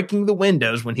and breaking the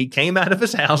windows when he came out of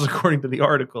his house, according to the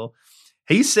article.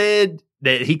 He said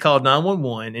that he called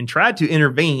 911 and tried to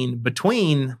intervene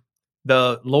between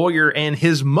the lawyer and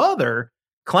his mother,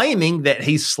 claiming that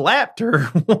he slapped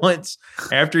her once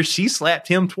after she slapped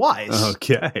him twice.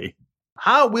 Okay.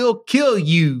 I will kill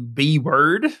you,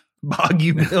 B-word,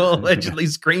 Bogumil allegedly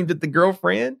screamed at the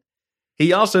girlfriend.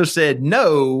 He also said,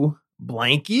 no,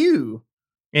 blank you,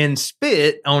 and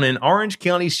spit on an Orange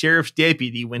County Sheriff's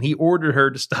deputy when he ordered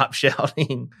her to stop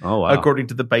shouting, according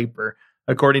to the paper.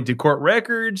 According to court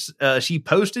records, she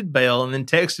posted bail and then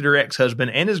texted her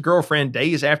ex-husband and his girlfriend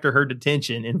days after her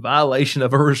detention in violation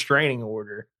of a restraining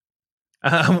order.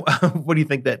 What do you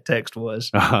think that text was?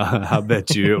 I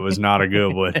bet you it was not a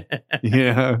good one.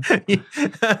 Yeah.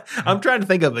 I'm trying to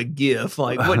think of a GIF.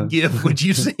 Like, what GIF would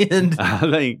you send? I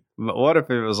think, what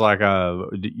if it was like,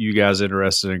 you guys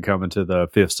interested in coming to the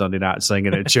fifth Sunday night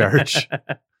singing at church?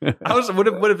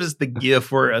 What if it's the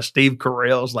GIF where Steve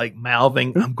Carell's like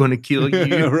mouthing, I'm going to kill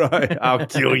you? Right. I'll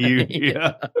kill you.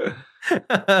 Yeah.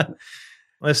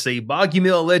 Let's see.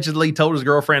 Bogumil allegedly told his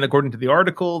girlfriend, according to the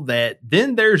article, that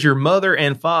then there's your mother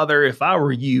and father. If I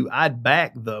were you, I'd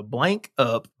back the blank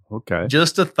up. Okay.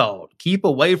 Just a thought. Keep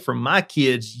away from my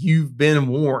kids. You've been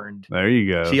warned. There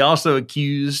you go.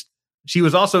 She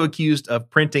was also accused of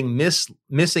printing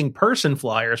missing person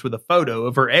flyers with a photo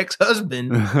of her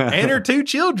ex-husband and her 2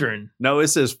 children. No, it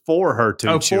says for her 2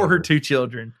 children. For her 2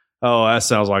 children. Oh, that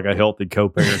sounds like a healthy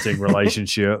co-parenting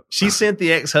relationship. She sent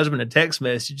the ex-husband a text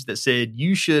message that said,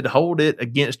 you should hold it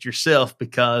against yourself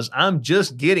because I'm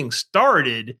just getting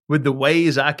started with the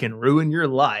ways I can ruin your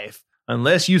life.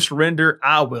 Unless you surrender,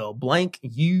 I will blank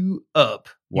you up,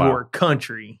 your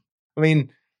country. I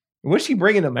mean, what's she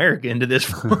bringing America into this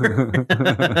for?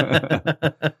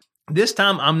 This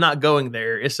time, I'm not going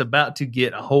there. It's about to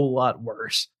get a whole lot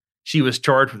worse. She was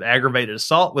charged with aggravated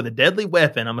assault with a deadly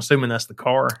weapon. I'm assuming that's the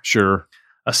car. Sure.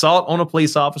 Assault on a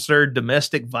police officer,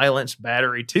 domestic violence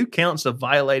battery, 2 counts of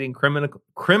violating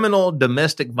criminal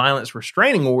domestic violence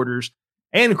restraining orders,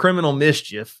 and criminal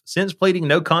mischief. Since pleading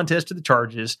no contest to the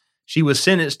charges, she was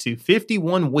sentenced to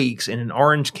 51 weeks in an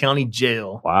Orange County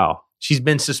jail. Wow. She's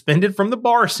been suspended from the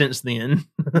bar since then.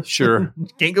 Sure.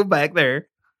 Can't go back there.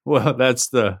 Well, that's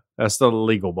the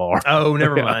legal bar. Oh,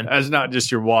 never mind. That's not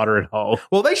just your watering hole.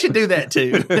 Well, they should do that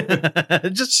too.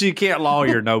 Just so you can't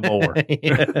lawyer no more.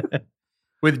 Yeah.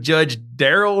 With Judge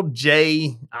Daryl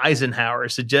J. Eisenhower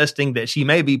suggesting that she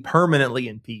may be permanently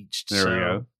impeached. There we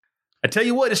go. I tell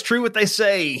you what, it's true what they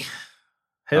say.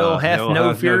 Hell hath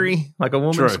no fury, like a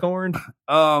woman scorned.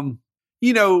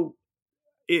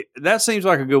 That seems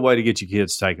like a good way to get your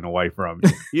kids taken away from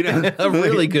you. A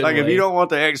really good like way. If you don't want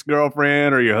the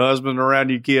ex-girlfriend or your husband around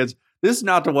your kids, this is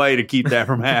not the way to keep that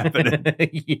from happening.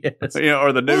 Yes.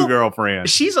 Or the new girlfriend.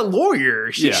 She's a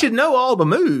lawyer. She should know all the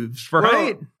moves,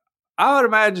 right? Well, I would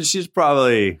imagine she's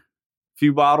probably a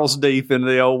few bottles deep into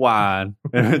the old wine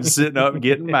and sitting up and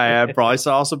getting mad. Probably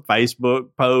saw some Facebook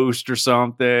post or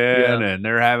something and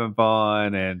they're having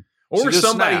fun and or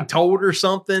somebody told her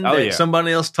something that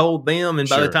somebody else told them. And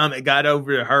by the time it got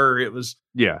over to her, it was,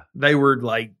 they were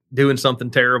like doing something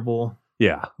terrible.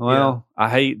 Yeah. Well, I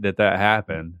hate that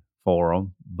happened for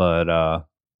them, but,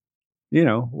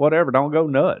 whatever. Don't go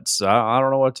nuts. I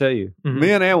don't know what to tell you. Mm-hmm.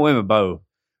 Men and women both.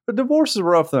 But divorce is a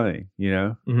rough thing,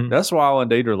 Mm-hmm. That's why when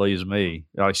Deidre leaves me,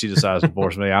 like she decides to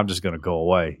divorce me, I'm just going to go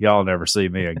away. Y'all never see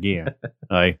me again.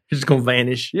 Like, she's just going to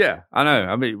vanish. Yeah, I know.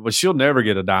 I mean, well, she'll never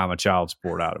get a dime of child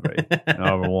support out of me.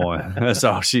 Number one. That's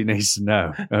all she needs to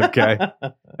know. Okay.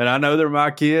 And I know they're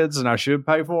my kids and I should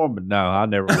pay for them, but no, I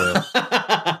never will.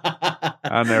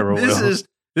 I never will.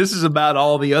 This is about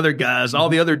all the other guys, all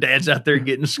the other dads out there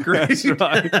getting screwed. That's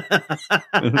right.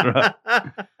 That's right.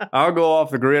 I'll go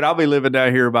off the grid. I'll be living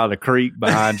down here by the creek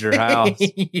behind your house.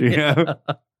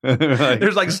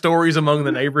 There's like stories among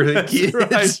the neighborhood kids.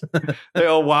 Right. The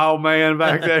old wild man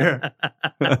back there.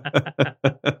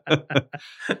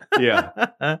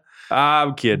 Yeah.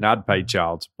 I'm kidding. I'd pay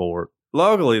child support.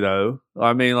 Locally, though,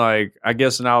 I mean, like, I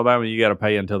guess in Alabama, you got to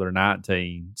pay until they're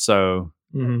 19. So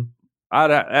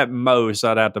at most,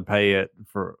 I'd have to pay it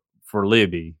for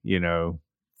Libby,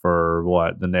 for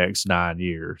what, the next 9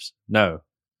 years? No,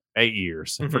 8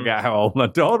 years. I forgot how old my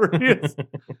daughter is.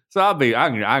 So I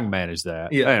can manage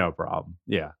that. Yeah. Ain't no problem.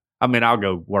 Yeah. I mean, I'll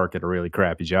go work at a really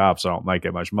crappy job, so I don't make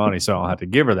that much money, so I don't have to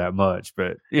give her that much.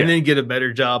 But and then get a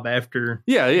better job after.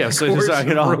 Yeah. So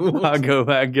I'll go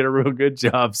back and get a real good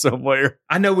job somewhere.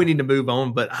 I know we need to move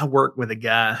on, but I work with a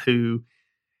guy who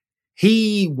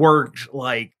he worked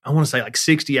I want to say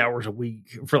 60 hours a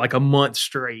week for a month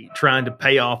straight, trying to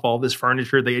pay off all this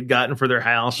furniture they had gotten for their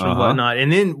house and whatnot.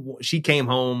 And then she came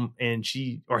home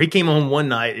he came home one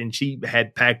night and she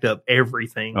had packed up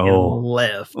everything and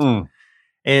left.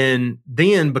 And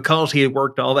then because he had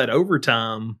worked all that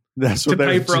overtime to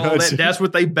pay for all that, that's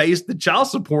what they based the child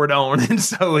support on. And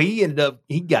so he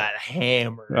got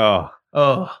hammered. I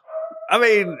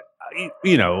mean,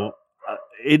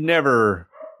 it never,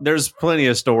 there's plenty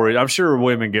of stories. I'm sure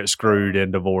women get screwed in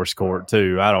divorce court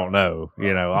too. I don't know.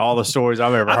 All the stories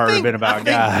I've ever heard have been about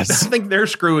guys. I think their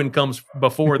screwing comes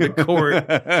before the court.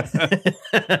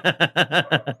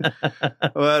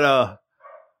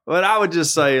 But I would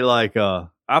just say, I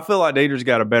feel like Deidre's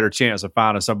got a better chance of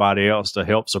finding somebody else to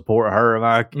help support her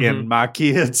and my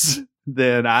kids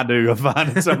than I do of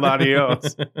finding somebody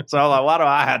else. So I'm like, why do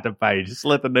I have to pay? Just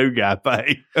let the new guy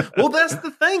pay. Well, that's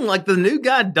the thing. The new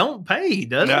guy don't pay,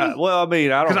 does he? Well, I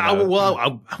mean, I don't know.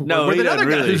 No, with another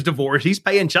guy who's divorced, he's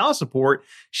paying child support.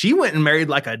 She went and married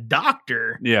a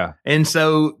doctor. Yeah. And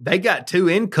so they got 2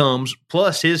 incomes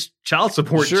plus his child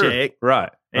support check. Right.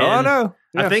 I know.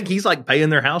 Yeah. I think he's paying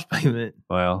their house payment.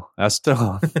 Well, that's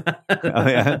tough.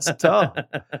 That's tough.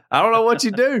 I don't know what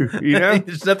you do.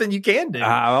 There's nothing you can do.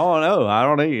 I don't know. I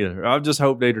don't either. I just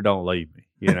hope Deidre don't leave me.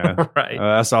 Right.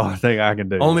 That's the only thing I can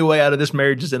do. Only way out of this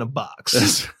marriage is in a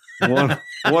box.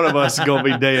 one of us is gonna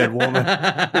be dead, woman.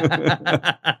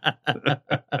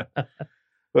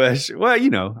 Well,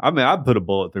 I mean, I'd put a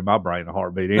bullet through my brain in a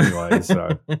heartbeat anyway.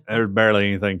 So there's barely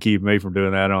anything keeping me from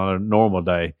doing that on a normal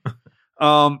day.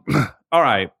 All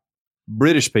right.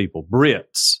 British people,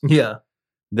 Brits. Yeah.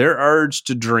 They're urged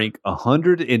to drink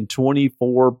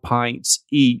 124 pints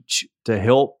each to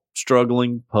help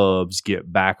struggling pubs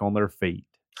get back on their feet.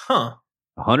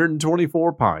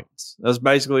 124 pints. That's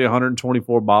basically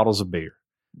 124 bottles of beer.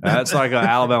 That's like an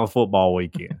Alabama football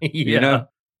weekend. Yeah.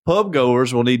 Pub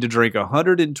goers will need to drink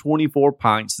 124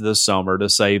 pints this summer to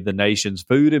save the nation's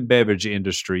food and beverage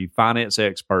industry, finance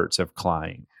experts have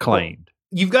claimed.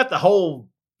 You've got the whole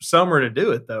summer to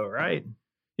do it, though, right?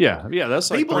 Yeah. That's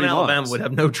people in Alabama would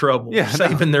have no trouble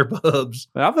saving their pubs.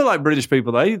 I feel like British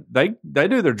people they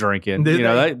do their drinking. They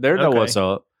know what's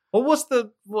up. Well,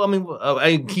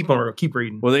 keep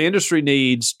reading. Well, the industry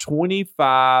needs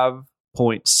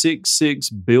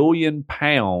 25.66 billion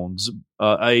pounds,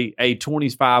 a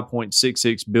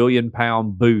 25.66 billion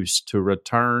pound boost to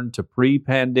return to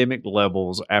pre-pandemic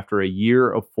levels after a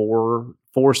year of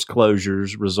forced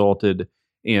closures resulted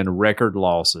in record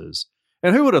losses.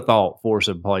 And who would have thought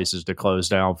forcing places to close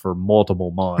down for multiple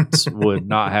months would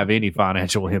not have any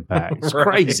financial impact? It's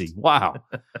crazy. Wow.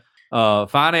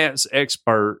 Finance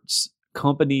experts,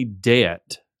 Company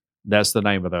Debt, that's the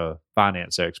name of the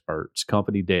finance experts,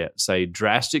 Company Debt, say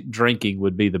drastic drinking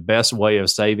would be the best way of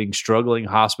saving struggling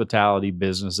hospitality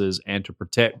businesses and to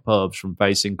protect pubs from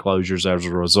facing closures as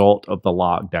a result of the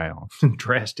lockdown.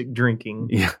 Drastic drinking.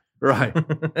 Yeah, right.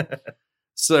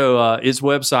 So its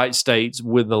website states,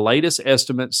 with the latest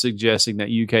estimates suggesting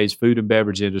that UK's food and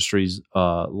beverage industries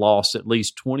lost at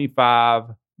least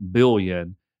 $25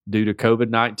 billion due to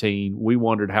COVID-19, we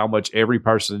wondered how much every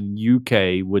person in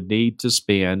UK would need to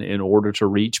spend in order to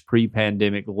reach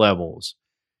pre-pandemic levels.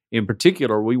 In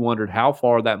particular, we wondered how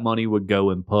far that money would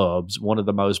go in pubs, one of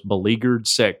the most beleaguered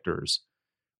sectors.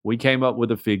 We came up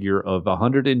with a figure of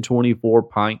 124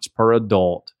 pints per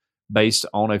adult, based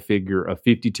on a figure of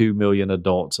 52 million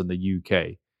adults in the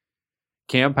UK.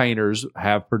 Campaigners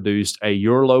have produced a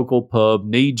Your Local Pub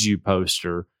Needs You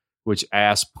poster, which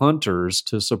asks punters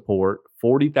to support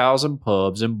 40,000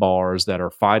 pubs and bars that are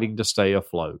fighting to stay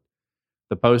afloat.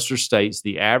 The poster states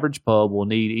the average pub will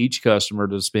need each customer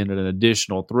to spend an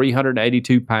additional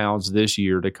 £382 this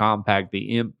year to combat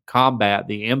the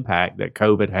impact that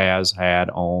COVID has had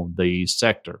on the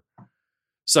sector.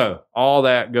 So all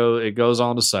that it goes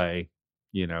on to say,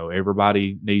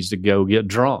 everybody needs to go get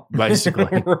drunk,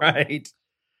 basically. Right.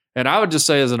 And I would just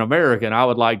say, as an American, I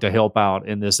would like to help out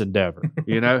in this endeavor.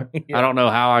 I don't know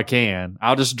how I can.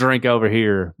 I'll just drink over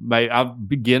here. I'll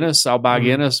buy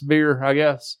Guinness beer, I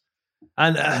guess.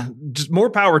 Just more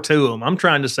power to them. I'm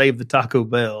trying to save the Taco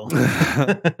Bell.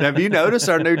 Have you noticed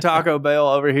our new Taco Bell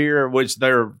over here, which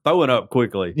they're throwing up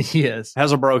quickly? Yes.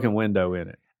 Has a broken window in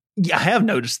it. Yeah, I have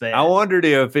noticed that. I wondered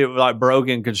if it like broke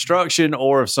in construction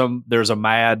or if there's a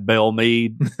mad Bell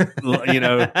Mead,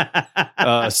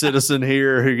 citizen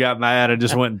here who got mad and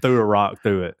just went and threw a rock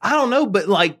through it. I don't know, but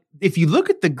like if you look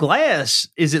at the glass,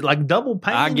 is it like double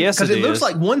pane? I guess because it looks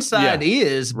like one side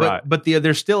is, but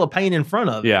there's still a pane in front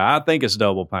of it. Yeah, I think it's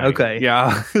double pane. Okay.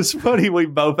 Yeah, it's funny we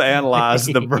both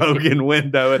analyzed the broken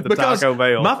window at the Taco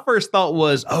Bell. My first thought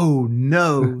was, oh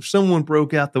no, someone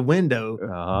broke out the window.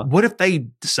 Uh-huh. What if they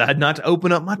decide not to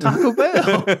open up my Taco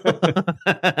Bell?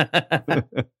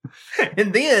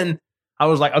 And then I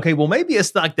was like, okay, well maybe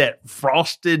it's like that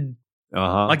frosted.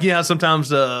 Like, sometimes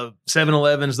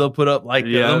 7-Elevens, they'll put up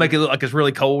they'll make it look like it's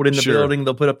really cold in the building.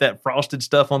 They'll put up that frosted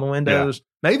stuff on the windows.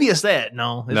 Yeah. Maybe it's that.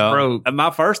 No, it's broke. And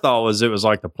my first thought was it was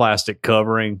like the plastic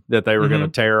covering that they were going to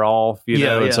tear off,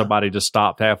 and somebody just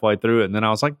stopped halfway through it. And then I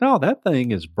was like, no, that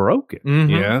thing is broken. Mm-hmm.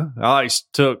 Yeah. I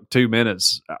took 2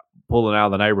 minutes pulling out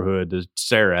of the neighborhood to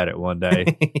stare at it one day.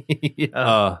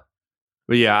 But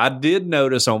yeah, I did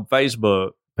notice on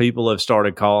Facebook, people have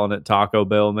started calling it Taco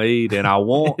Bell Mead, and I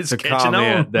want to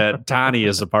comment that Tiny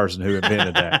is the person who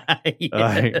invented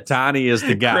that. Tiny is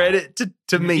the guy. Credit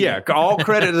to me. Yeah, all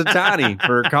credit to Tiny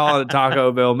for calling it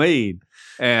Taco Bell Mead.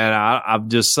 And I'm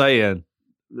just saying,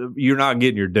 you're not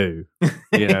getting your due,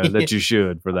 that you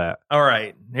should for that. All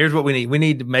right, here's what we need. We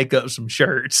need to make up some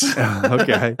shirts.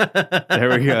 Okay, there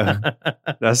we go.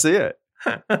 That's it.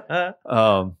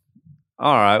 All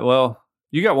right, well.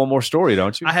 You got one more story,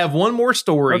 don't you? I have one more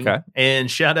story. Okay. And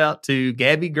shout out to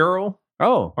Gabby Girl.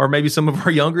 Oh. Or maybe some of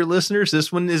our younger listeners.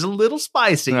 This one is a little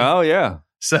spicy. Oh, yeah.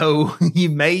 So you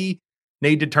may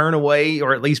need to turn away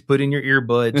or at least put in your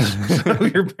earbuds so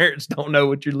your parents don't know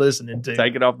what you're listening to.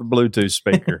 Take it off the Bluetooth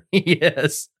speaker.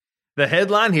 Yes. The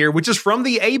headline here, which is from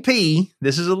the AP.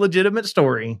 This is a legitimate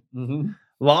story. Mm-hmm.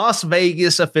 Las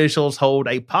Vegas officials hold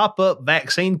a pop-up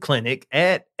vaccine clinic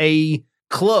at a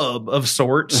club of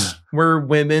sorts where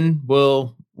women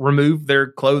will remove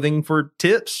their clothing for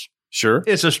tips. Sure.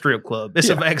 It's a strip club. It's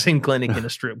a vaccine clinic in a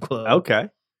strip club. Okay.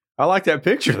 I like that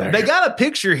picture there. They got a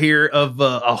picture here of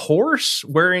a horse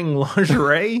wearing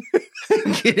lingerie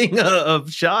getting a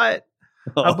shot.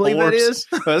 I believe it is.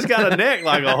 Well, it's got a neck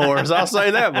like a horse. I'll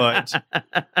say that much.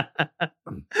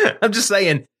 I'm just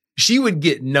saying, she would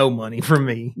get no money from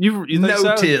me. You think no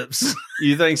so? Tips.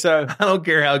 You think so? I don't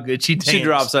care how good she dances. She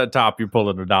drops that top, you're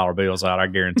pulling the dollar bills out, I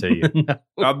guarantee you. No.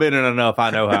 I've been in enough,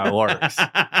 I know how it works.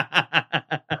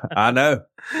 I know.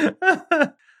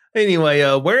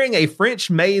 Anyway, wearing a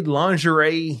French-made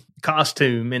lingerie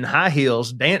costume and high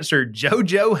heels, dancer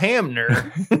JoJo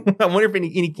Hamner. I wonder if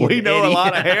any we know a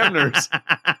lot of Hamners.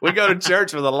 We go to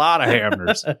church with a lot of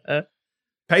Hamners.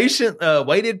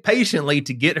 Waited patiently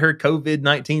to get her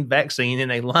COVID-19 vaccine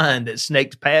in a line that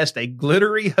snaked past a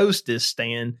glittery hostess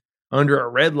stand under a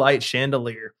red light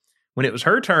chandelier. When it was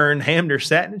her turn, Hamner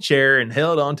sat in a chair and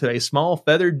held onto a small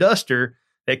feathered duster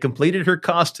that completed her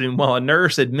costume while a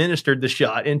nurse administered the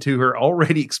shot into her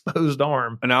already exposed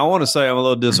arm. And I want to say I'm a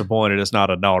little disappointed it's not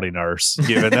a naughty nurse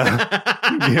giving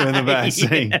the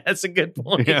vaccine. Yeah, that's a good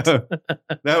point. Yeah,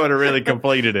 that would have really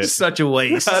completed it. Such a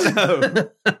waste. I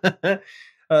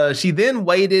know. She then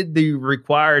waited the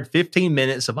required 15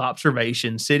 minutes of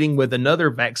observation, sitting with another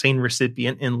vaccine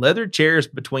recipient in leather chairs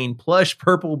between plush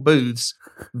purple booths,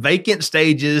 vacant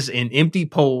stages, and empty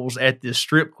poles at this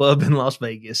strip club in Las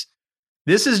Vegas.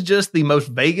 This is just the most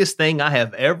Vegas thing I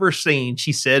have ever seen,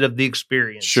 she said of the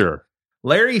experience. Sure.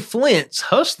 Larry Flint's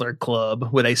Hustler Club,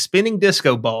 with a spinning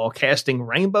disco ball casting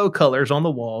rainbow colors on the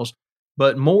walls,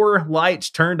 but more lights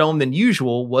turned on than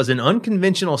usual, was an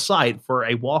unconventional sight for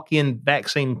a walk-in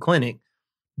vaccine clinic.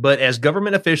 But as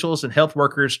government officials and health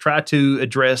workers try to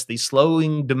address the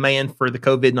slowing demand for the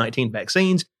COVID-19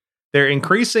 vaccines, they're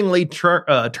increasingly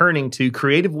turning to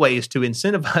creative ways to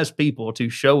incentivize people to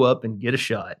show up and get a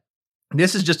shot.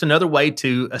 This is just another way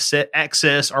to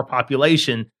access our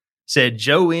population, said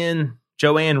Joanne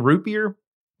Rupier,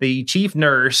 the chief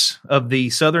nurse of the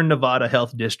Southern Nevada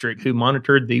Health District who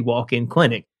monitored the walk-in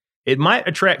clinic. It might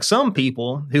attract some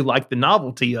people who like the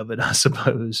novelty of it, I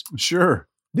suppose. Sure.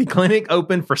 The clinic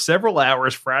opened for several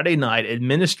hours Friday night,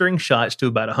 administering shots to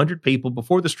about 100 people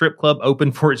before the strip club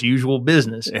opened for its usual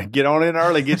business. Yeah, get on in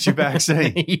early, get your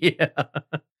vaccine. Yeah.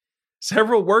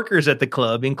 Several workers at the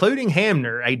club, including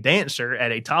Hamner, a dancer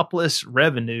at a topless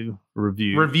review.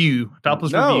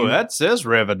 Topless review. No, that says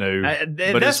revenue. But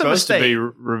that's it's supposed to be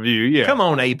review. Yeah. Come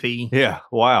on, AP. Yeah.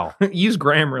 Wow. Use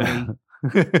Grammarly.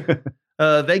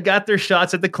 They got their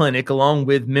shots at the clinic along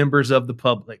with members of the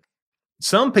public.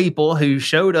 Some people who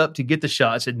showed up to get the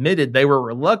shots admitted they were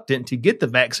reluctant to get the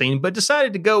vaccine, but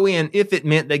decided to go in if it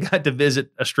meant they got to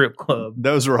visit a strip club.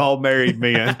 Those were all married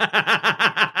men.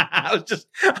 I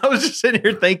was just sitting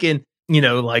here thinking,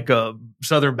 like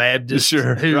Southern Baptists.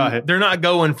 Sure, right. They're not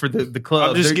going for the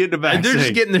club. I'm just getting the vaccine. They're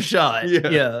just getting the shot.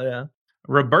 Yeah.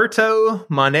 Roberto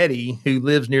Monetti, who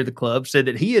lives near the club, said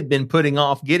that he had been putting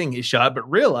off getting his shot, but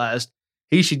realized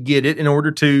he should get it in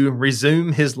order to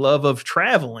resume his love of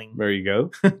traveling. There you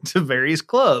go. To various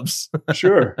clubs.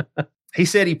 Sure. He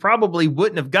said he probably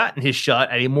wouldn't have gotten his shot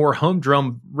at a more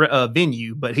humdrum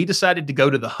venue, but he decided to go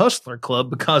to the Hustler Club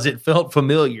because it felt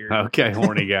familiar. Okay,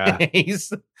 horny guy.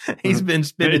 He's been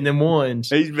spinning them ones.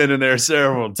 He's been in there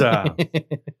several times.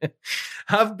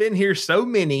 I've been here so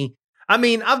many. I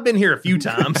mean, I've been here a few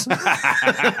times,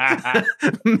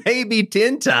 maybe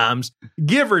 10 times,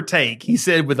 give or take, he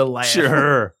said with a laugh.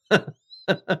 Sure.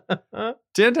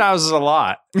 10 times is a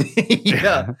lot.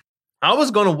 Yeah. I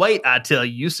was going to wait, I tell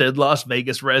you, said Las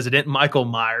Vegas resident Michael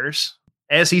Myers,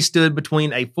 as he stood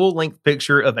between a full-length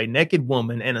picture of a naked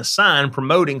woman and a sign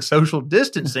promoting social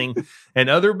distancing and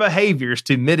other behaviors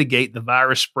to mitigate the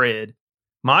virus spread.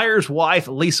 Myers' wife,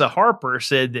 Lisa Harper,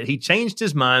 said that he changed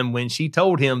his mind when she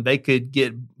told him they could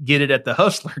get it at the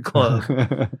Hustler Club.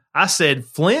 I said,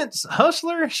 Flint's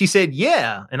Hustler? She said,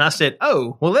 yeah. And I said,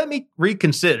 oh, well, let me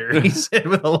reconsider, he said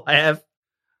with a laugh.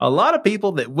 A lot of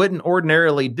people that wouldn't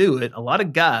ordinarily do it, a lot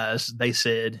of guys, they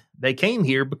said, they came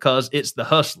here because it's the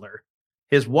Hustler.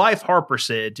 His wife, Harper,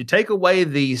 said, to take away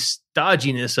the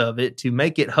stodginess of it, to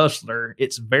make it Hustler,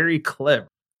 it's very clever.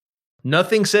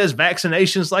 Nothing says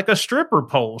vaccinations like a stripper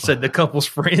pole, said the couple's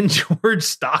friend, George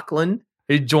Stockland,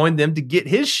 who joined them to get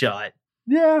his shot.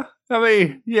 Yeah. I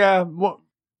mean, yeah, more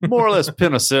or less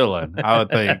penicillin, I would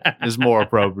think, is more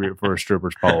appropriate for a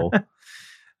stripper's pole.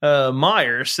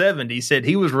 Myers, 70, said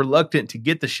he was reluctant to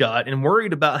get the shot and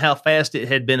worried about how fast it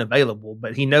had been available,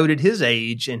 but he noted his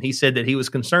age, and he said that he was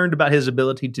concerned about his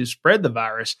ability to spread the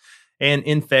virus and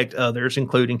infect others,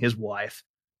 including his wife.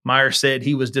 Myers said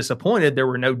he was disappointed there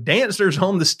were no dancers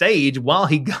on the stage while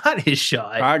he got his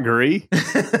shot. I agree.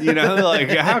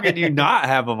 How could you not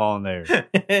have them on there?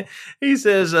 He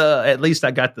says, at least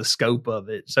I got the scope of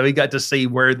it. So he got to see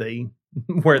where they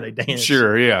dance.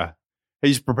 Sure, yeah.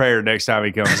 He's prepared next time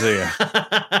he comes in.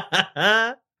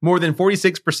 More than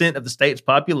 46% of the state's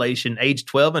population aged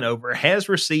 12 and over has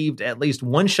received at least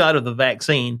one shot of the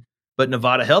vaccine, but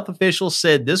Nevada health officials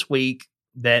said this week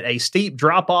that a steep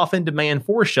drop-off in demand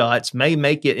for shots may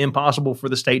make it impossible for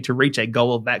the state to reach a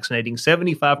goal of vaccinating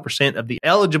 75% of the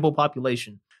eligible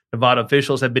population. Nevada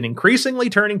officials have been increasingly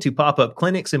turning to pop-up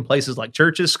clinics in places like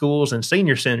churches, schools, and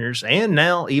senior centers, and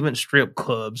now even strip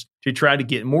clubs to try to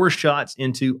get more shots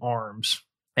into arms.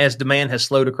 As demand has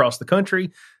slowed across the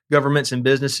country, governments and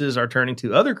businesses are turning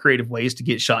to other creative ways to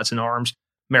get shots in arms.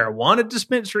 Marijuana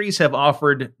dispensaries have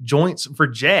offered joints for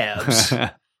jabs.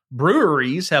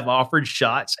 Breweries have offered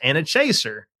shots and a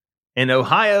chaser. And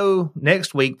Ohio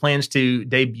next week plans to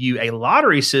debut a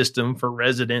lottery system for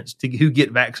residents who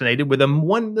get vaccinated with a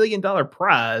 $1 million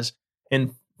prize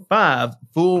and 5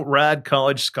 full-ride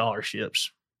college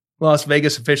scholarships. Las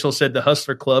Vegas officials said the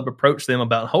Hustler Club approached them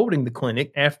about holding the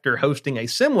clinic after hosting a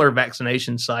similar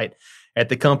vaccination site at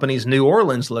the company's New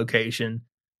Orleans location.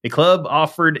 The club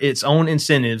offered its own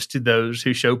incentives to those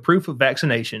who show proof of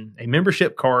vaccination, a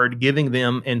membership card giving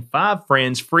them and 5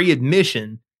 friends free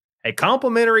admission, a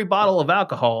complimentary bottle of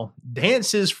alcohol,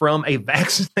 dances from a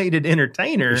vaccinated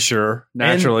entertainer. Sure,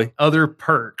 naturally. And other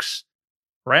perks.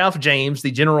 Ralph James,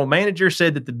 the general manager,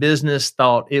 said that the business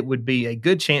thought it would be a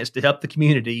good chance to help the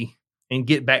community and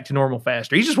get back to normal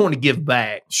faster. He just wanted to give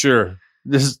back. Sure.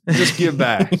 Just give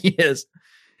back. Yes.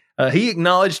 He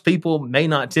acknowledged people may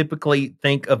not typically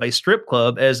think of a strip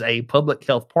club as a public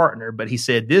health partner, but he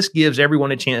said this gives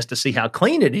everyone a chance to see how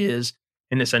clean it is,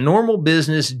 and it's a normal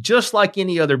business just like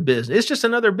any other business. It's just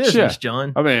another business,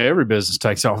 John. I mean, every business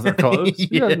takes off their clothes. Yes.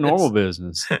 Yeah, normal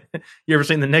business. You ever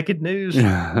seen the Naked News?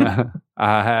 I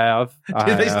have.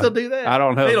 Do they still do that? I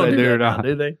don't know if they do or not. Now,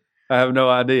 do they? I have no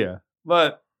idea.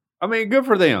 But, I mean, good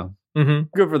for them. Mm-hmm.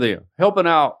 Good for them. Helping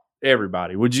out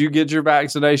everybody. Would you get your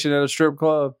vaccination at a strip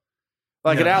club?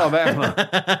 Like in Alabama.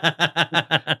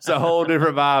 It's a whole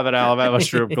different vibe at Alabama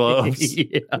strip clubs.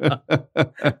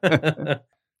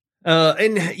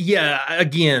 And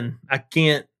again, I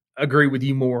can't agree with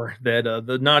you more that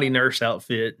the naughty nurse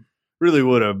outfit really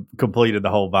would have completed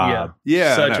the whole vibe.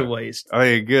 Yeah. Such a waste. I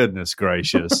mean, goodness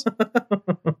gracious.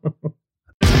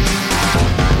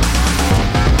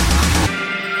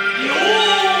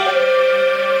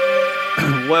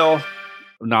 Well,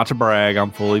 not to brag,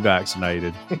 I'm fully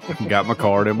vaccinated. Got my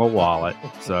card in my wallet.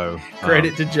 So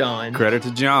credit to John. Credit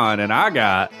to John. And I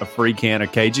got a free can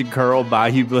of Cajun Curl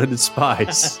Bayou Blended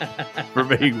Spice for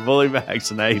being fully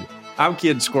vaccinated. I'm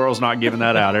kidding. Squirrel's not giving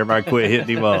that out. Everybody quit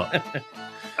hitting him up.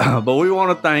 But we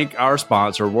want to thank our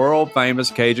sponsor, world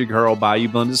famous Cajun Curl Bayou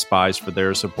Blended Spice, for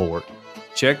their support.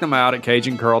 Check them out at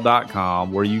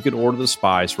CajunCurl.com, where you can order the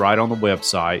spice right on the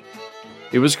website.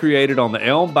 It was created on the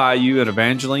Elm Bayou in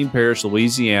Evangeline Parish,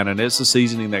 Louisiana, and it's a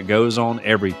seasoning that goes on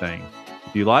everything.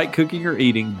 If you like cooking or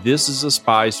eating, this is a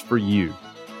spice for you.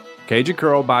 Cajun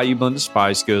Curl Bayou Blended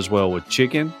Spice goes well with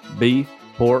chicken, beef,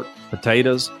 pork,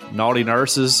 potatoes, naughty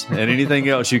nurses, and anything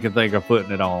else you can think of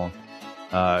putting it on.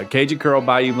 Cajun Curl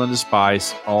Bayou Blended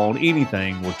Spice on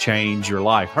anything will change your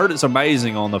life. Heard it's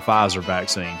amazing on the Pfizer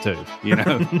vaccine, too. You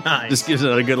know, Nice. Just gives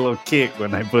it a good little kick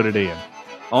when they put it in.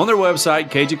 On their website,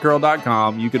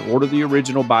 CajunCurl.com, you can order the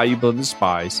original Bayou Blended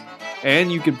Spice,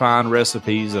 and you can find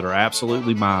recipes that are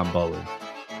absolutely mind-blowing.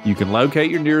 You can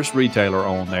locate your nearest retailer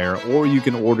on there, or you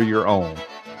can order your own.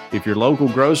 If your local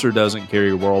grocer doesn't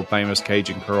carry world-famous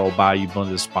Cajun Curl Bayou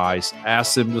Blended Spice,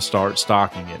 ask them to start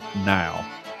stocking it now.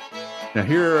 Now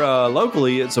here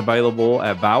locally, it's available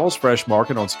at Bowles Fresh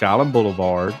Market on Skyland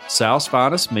Boulevard, South's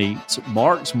Finest Meats,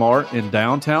 Mark's Mart in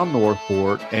downtown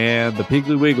Northport, and the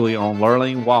Piggly Wiggly on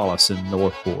Lurleen Wallace in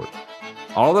Northport.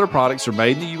 All their products are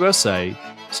made in the USA,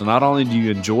 so not only do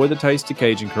you enjoy the taste of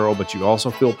Cajun Curl, but you also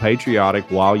feel patriotic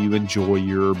while you enjoy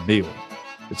your meal.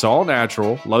 It's all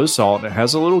natural, low salt, and it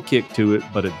has a little kick to it,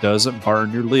 but it doesn't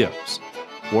burn your lips.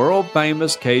 World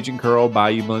famous Cajun Curl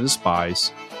Bayou Blended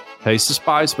Spice. Taste the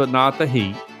spice, but not the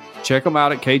heat. Check them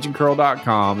out at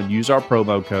CajunCurl.com and use our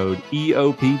promo code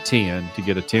EOP10 to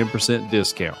get a 10%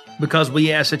 discount. Because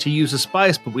we ask that you use the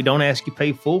spice, but we don't ask you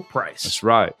pay full price. That's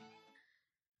right.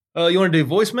 You want to do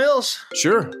voicemails?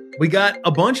 Sure. We got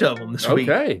a bunch of them this week.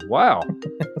 Okay, wow.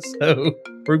 So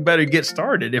we better get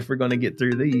started if we're going to get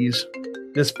through these.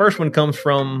 This first one comes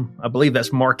from, I believe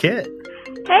that's Marquette.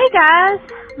 Hey guys,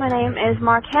 my name is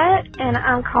Marquette, and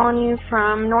I'm calling you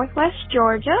from Northwest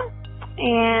Georgia.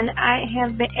 And I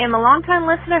am a long-time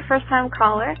listener, first-time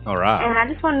caller. All right. And I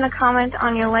just wanted to comment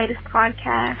on your latest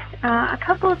podcast. A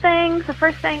couple of things. The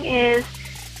first thing is,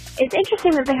 it's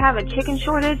interesting that they have a chicken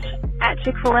shortage at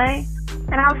Chick-fil-A.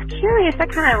 And I was curious,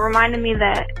 that kind of reminded me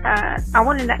that I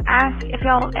wanted to ask if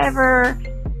y'all ever,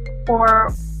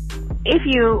 or if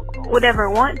you would ever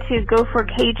want to go for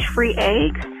cage-free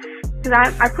eggs.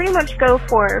 Because I pretty much go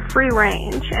for free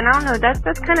range. And I don't know,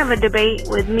 that's kind of a debate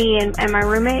with me and my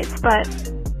roommates. But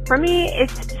for me,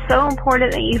 it's so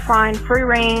important that you find free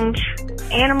range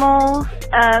animal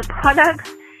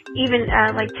products, even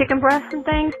like chicken breasts and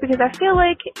things, because I feel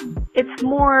like it's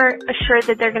more assured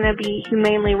that they're going to be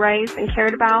humanely raised and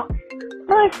cared about.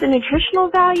 Plus, the nutritional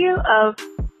value of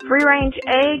free range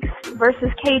eggs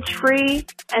versus cage free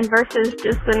and versus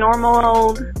just the normal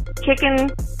old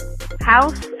chicken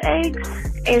house eggs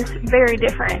is very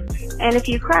different. And if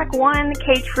you crack one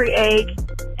cage-free egg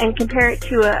and compare it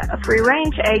to a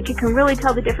free-range egg, you can really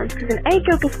tell the difference, because an egg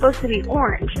yolk is supposed to be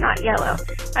orange, not yellow.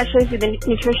 That shows you the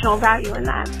nutritional value in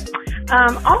that.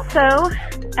 Also,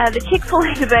 the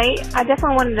Chick-fil-A debate, I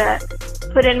definitely wanted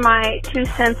to put in my 2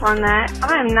 cents on that.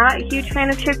 I'm not a huge fan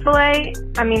of Chick-fil-A.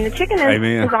 I mean, the chicken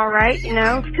is all right, you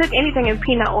know. If you cook anything in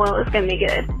peanut oil, it's going to be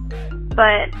good.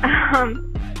 But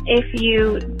if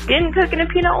you didn't cook it in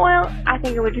peanut oil, I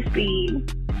think it would just be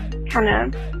kind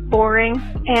of boring.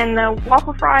 And the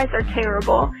waffle fries are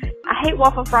terrible. I hate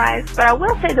waffle fries, but I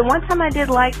will say the one time I did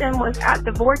like them was at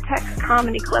the Vortex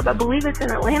Comedy Club. I believe it's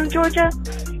in Atlanta, Georgia.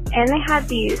 And they had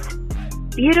these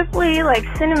beautifully like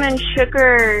cinnamon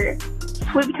sugar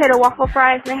sweet potato waffle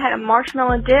fries, and they had a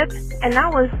marshmallow dip, and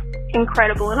that was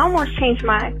incredible. It almost changed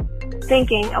my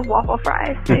thinking of waffle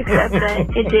fries, except that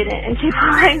it didn't, and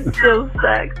Chick-fil-A still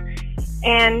sucks.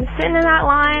 And sitting in that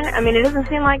line, I mean, it doesn't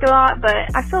seem like a lot, but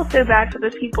I feel so bad for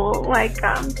those people, like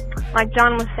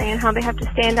John was saying, how they have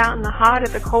to stand out in the hot or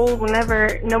the cold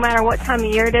whenever, no matter what time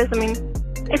of year it is. I mean,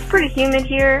 it's pretty humid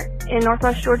here in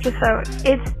Northwest Georgia, so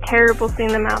it's terrible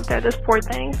seeing them out there, those poor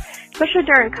things. Especially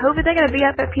during COVID, they gotta be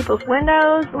up at people's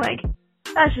windows, like,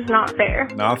 that's just not fair.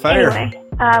 Not fair. Anyway,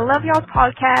 I love y'all's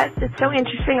podcast. It's so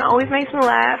interesting. It always makes me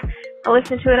laugh. I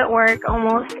listen to it at work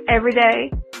almost every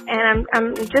day. And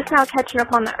I'm just now catching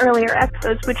up on the earlier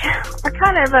episodes, which are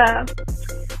kind of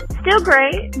still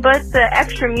great, but the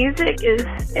extra music is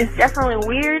definitely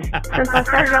weird since I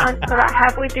started on about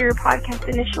halfway through your podcast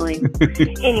initially.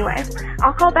 Anyway,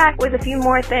 I'll call back with a few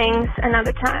more things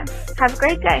another time. Have a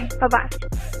great day. Bye-bye.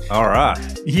 All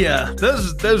right. Yeah,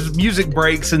 those music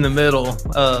breaks in the middle,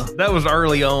 that was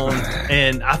early on,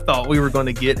 and I thought we were going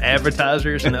to get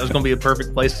advertisers, and that was going to be a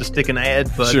perfect place to stick an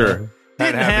ad, but didn't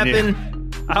happen.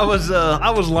 I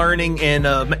was learning, and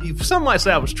some might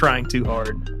say I was trying too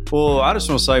hard. Well, I just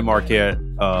want to say, Marquette,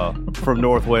 from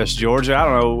Northwest Georgia. I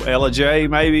don't know, LJ,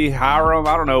 maybe Hiram.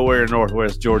 I don't know where in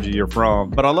Northwest Georgia you're from,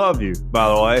 but I love you, by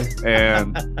the way,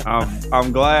 and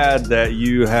I'm glad that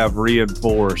you have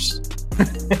reinforced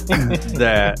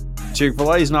that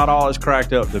Chick-fil-A is not all it's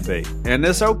cracked up to be, and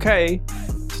it's okay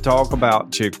to talk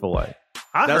about Chick-fil-A.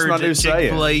 That's my new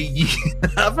saying.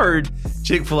 I've heard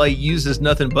Chick-fil-A uses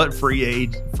nothing but free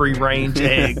range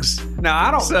eggs. Now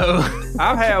I don't. So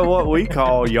I've had what we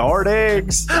call yard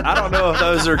eggs. I don't know if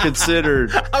those are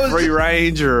considered free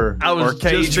range or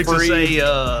cage free.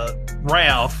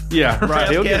 Ralph. Yeah, right. Ralph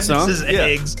He'll get some.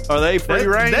 Eggs. Are they free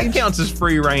range? That counts as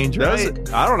free range, right?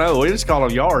 I don't know. We just call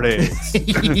them yard eggs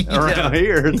around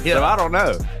here. Yeah. So I don't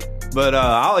know. But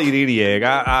I'll eat any egg.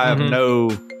 I have no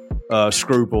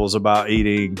scruples about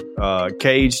eating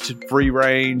caged, free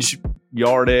range,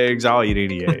 yard eggs. I'll eat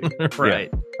any egg. Right.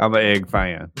 Yeah, I'm an egg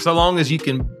fan. So long as you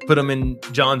can put them in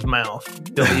John's mouth,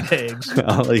 he'll eat eggs.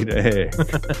 I'll eat an egg.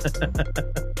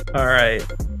 All right.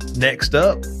 Next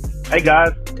up. Hey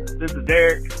guys, this is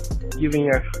Derek giving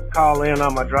you a call in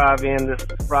on my drive in this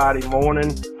Friday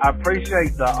morning. I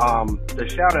appreciate the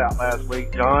shout out last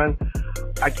week, John.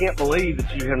 I can't believe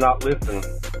that you have not listened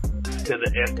to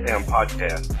the S-Town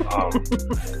podcast.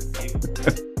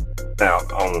 Now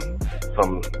on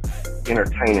some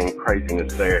entertaining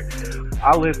craziness there.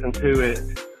 I listened to it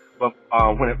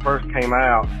when it first came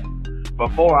out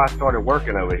before I started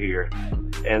working over here.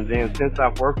 And then since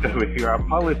I've worked over here, I've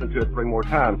probably listened to it 3 more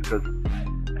times because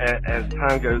as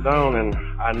time goes on and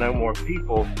I know more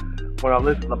people, when I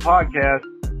listen to the podcast,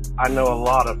 I know a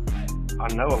lot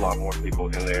more people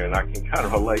in there, and I can kind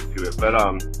of relate to it. But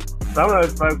some of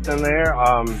those folks in there,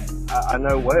 I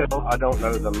know well. I don't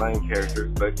know the main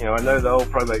characters, but I know the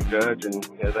old probate judge, and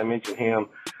as I mentioned him,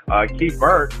 Keith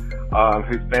Burke,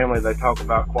 whose family they talk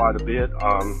about quite a bit,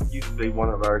 used to be one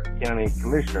of our county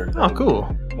commissioners. Oh, cool.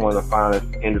 One of the finest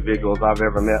individuals I've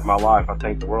ever met in my life. I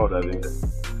think the world of him.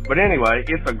 But anyway,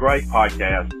 it's a great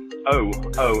podcast.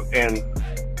 Oh, and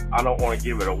I don't want to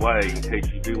give it away in case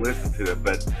you do listen to it,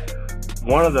 but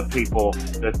one of the people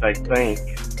that they think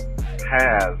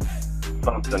has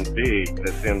something big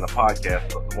that's in the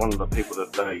podcast, one of the people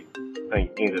that they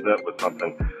think ended up with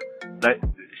something, that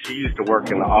she used to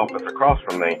work in the office across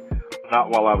from me,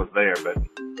 not while I was there, but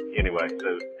anyway,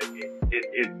 so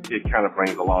it kind of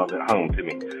brings a lot of it home to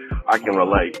me. I can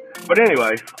relate. But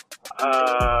anyway,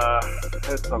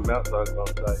 there's something else I was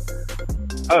going to say.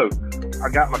 Oh, I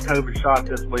got my COVID shot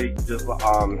this week,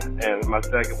 and my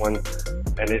second one,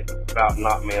 and it about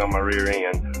knocked me on my rear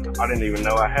end. I didn't even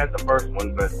know I had the first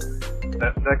one, but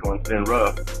that second one's been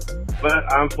rough.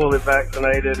 But I'm fully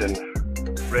vaccinated and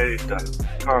ready to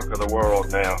conquer the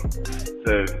world now.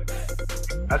 So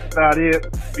that's about it.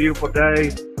 Beautiful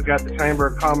day. We got the Chamber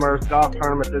of Commerce golf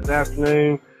tournament this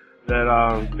afternoon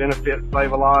that benefits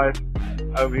Save a Life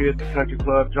over here at the country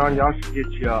club. John, y'all should get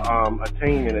you a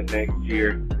team in it next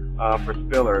year for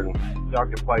Spiller, and y'all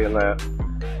can play in that.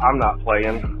 I'm not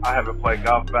playing. I haven't played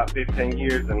golf about 15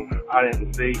 years, and I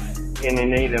didn't see any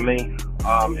need in me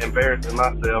embarrassing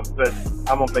myself. But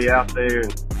I'm going to be out there,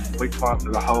 and we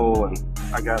sponsor the hole, and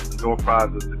I got some door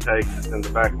prizes to take that's in the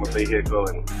back of my vehicle,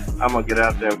 and I'm going to get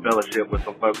out there and fellowship with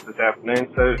some folks this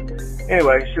afternoon. So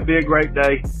anyway, it should be a great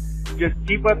day. Just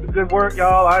keep up the good work,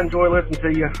 y'all. I enjoy listening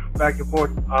to you back and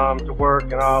forth to work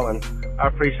and all, and I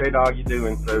appreciate all you're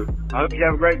doing. So I hope you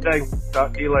have a great day.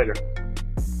 Talk to you later.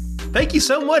 Thank you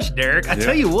so much, Derek. I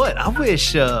tell you what, I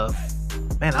wish, I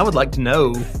would like to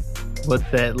know what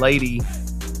that lady,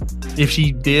 if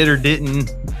she did or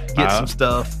didn't get some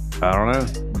stuff. I don't know.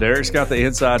 Derek's got the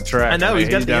inside track. I know, he's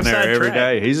got the down inside there every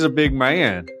track. day. He's a big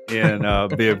man in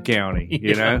Bibb County.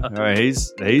 You know, I mean,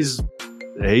 he's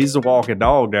the walking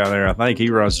dog down there. I think he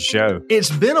runs the show.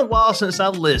 It's been a while since I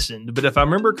listened, but if I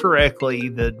remember correctly,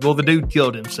 the dude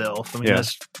killed himself. I mean,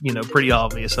 that's pretty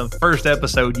obvious. On the first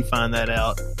episode, you find that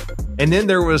out. And then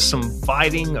there was some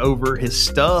fighting over his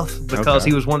stuff because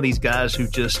he was one of these guys who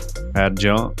just had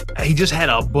junk. He just had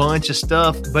a bunch of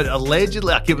stuff, but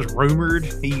allegedly, like it was rumored,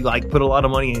 he put a lot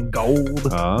of money in gold.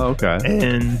 Oh, okay.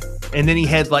 And then he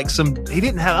had I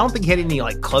don't think he had any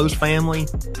close family.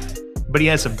 but he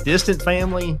had some distant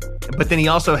family. But then he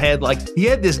also had he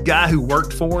had this guy who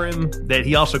worked for him that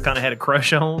he also kind of had a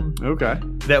crush on. Okay.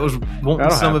 That was wanting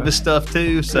some of his stuff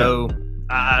too. So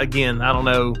again, I don't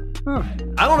know. Huh.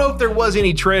 I don't know if there was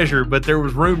any treasure, but there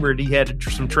was rumored he had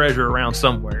some treasure around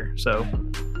somewhere. So.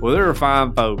 Well, there are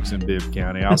fine folks in Bibb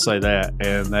County, I'll say that,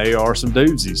 and they are some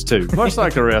doozies too, much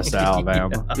like the rest of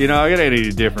Alabama. It ain't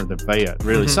any different than Fayette,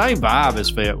 really. Same vibe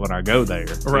as Fayette when I go there.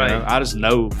 Right. I just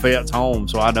know Fayette's home,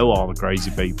 so I know all the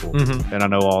crazy people, and I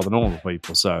know all the normal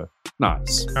people, so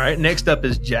nice. All right, next up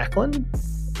is Jacqueline.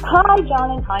 Hi,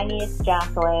 John and Tiny, it's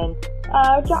Jacqueline.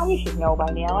 John, you should know by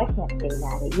now, I can't say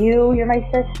that at you. You're my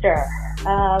sister.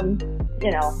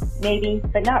 Maybe,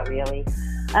 but not really.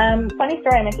 Funny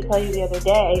story I meant to tell you the other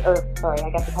day, I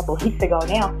guess a couple of weeks ago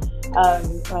now.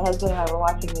 My husband and I were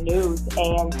watching the news,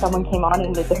 and someone came on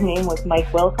and their name was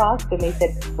Mike Wilcox, and they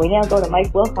said, "We now go to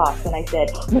Mike Wilcox." And I said,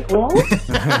 "McWill?"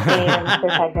 And they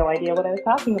had no idea what I was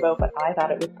talking about, but I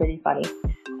thought it was pretty funny. So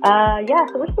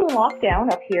we're still in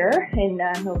lockdown up here in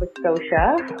Nova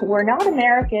Scotia. We're not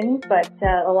Americans, but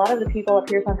a lot of the people up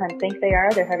here sometimes think they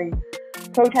are. They're having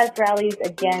protest rallies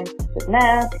against the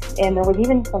masks, and there was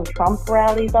even some Trump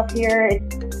rallies up here.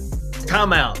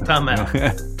 Time out.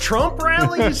 Trump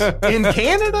rallies in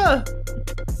Canada?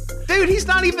 Dude, he's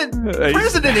not even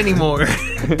president anymore.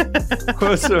 He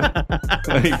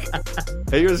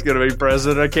was going to be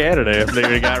president of Canada if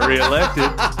they got reelected.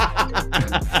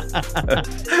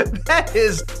 That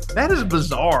is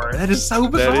bizarre. That is so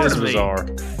bizarre. That is bizarre.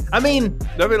 I mean,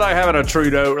 that'd be like having a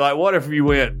Trudeau. Like, what if you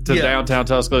went to downtown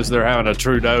Tuscaloosa? They're having a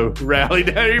Trudeau rally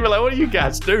down here. You'd be like, what are you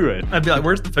guys doing? I'd be like,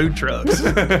 where's the food trucks?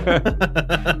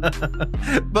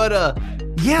 But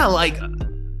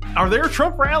are there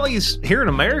Trump rallies here in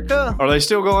America? Are they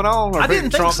still going on? I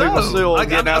didn't think Trump so. People still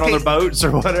getting out on their boats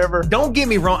or whatever? Don't get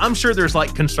me wrong. I'm sure there's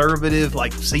conservative,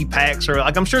 CPACs, or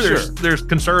I'm sure there's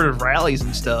conservative rallies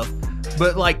and stuff.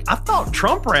 But I thought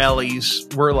Trump rallies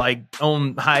were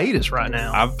on hiatus right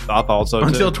now. I thought so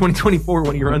until too. 2024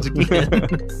 when he runs again.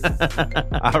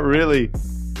 I really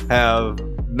have.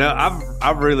 No,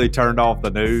 I've really turned off the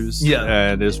news,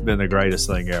 and it's been the greatest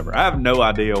thing ever. I have no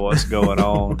idea what's going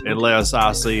on unless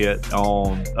I see it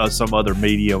on some other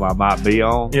medium I might be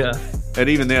on. Yeah. And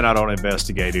even then, I don't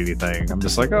investigate anything. I'm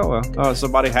just like,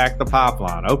 somebody hacked the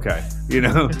pipeline. Okay.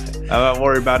 I'm not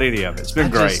worried about any of it. It's been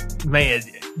great. Man,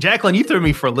 Jacqueline, you threw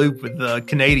me for a loop with the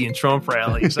Canadian Trump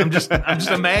rallies. I'm just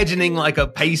imagining a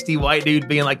pasty white dude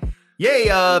being like,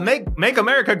 "Yay, make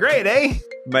America great, eh?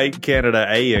 Make Canada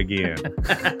A again."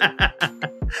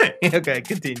 Okay,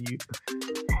 continue.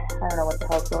 I don't know what the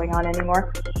hell's going on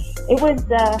anymore. It was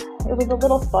a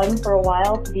little fun for a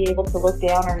while to be able to look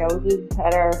down our noses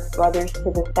at our brothers to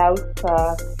the south.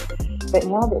 But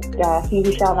now that he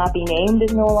who shall not be named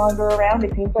is no longer around,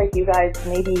 it seems like you guys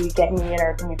may be getting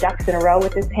your ducks in a row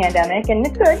with this pandemic, and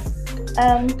it's good.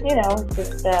 It's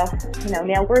just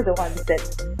now we're the ones that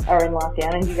are in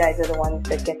lockdown, and you guys are the ones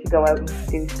that get to go out and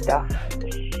do stuff.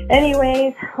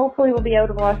 Anyways, hopefully we'll be out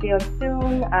of lockdown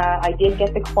soon. I did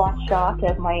get the clot shock,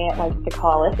 as my aunt likes to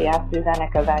call it, the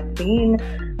AstraZeneca vaccine.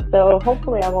 So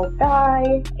hopefully I won't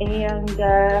die. And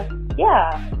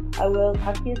I will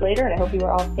talk to you later, and I hope you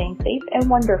are all staying safe and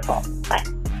wonderful. Bye.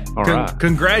 All right.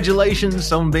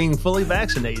 Congratulations on being fully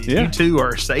vaccinated. Yeah. You two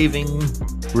are We're saving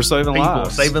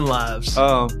lives. Saving lives.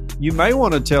 You may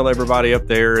want to tell everybody up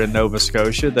there in Nova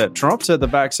Scotia that Trump said the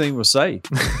vaccine was safe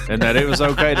and that it was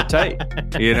okay to take.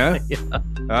 Yeah.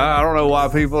 I don't know why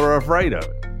people are afraid of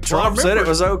it. Trump said it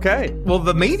was okay. Well,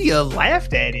 the media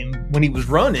laughed at him when he was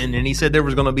running, and he said there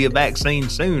was going to be a vaccine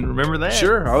soon. Remember that?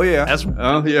 Sure. Oh, yeah. That's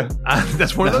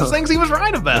one of those things he was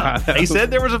right about. He said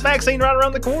there was a vaccine right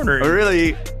around the corner.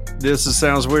 Really,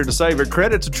 sounds weird to say, but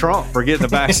credit to Trump for getting the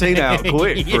vaccine out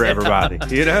quick for everybody.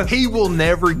 He will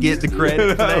never get the credit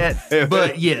for that,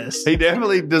 but yes, he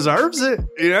definitely deserves it.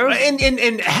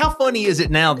 And how funny is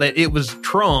it now that it was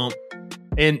Trump?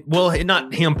 And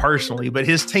not him personally, but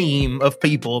his team of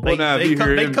people. They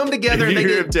come together. If you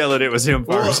hear him tell it was him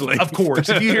personally. Of course,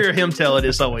 if you hear him tell it,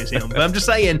 it's always him. But I'm just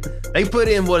saying, they put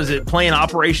in Plan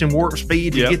Operation Warp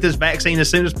Speed to get this vaccine as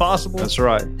soon as possible. That's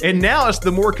right. And now it's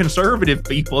the more conservative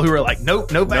people who are like,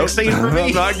 nope, no vaccine for me.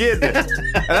 I'm not getting it.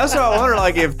 And that's why I wonder,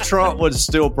 if Trump was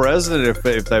still president,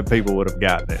 if that people would have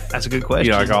gotten it. That's a good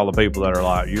question. All the people that are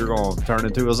like, you're going to turn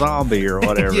into a zombie or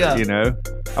whatever.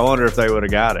 I wonder if they would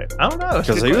have got it. I don't know.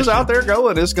 Because he was out there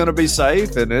going, it's going to be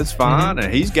safe and it's fine,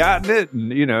 and he's gotten it,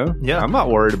 and I'm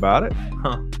not worried about it.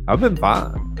 I've been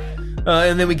fine.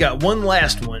 And then we got one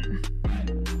last one.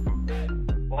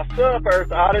 What's up,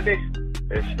 Earth Oddity?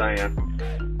 It's Stan.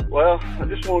 Well, I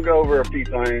just want to go over a few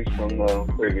things from the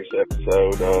previous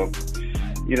episode.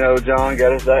 John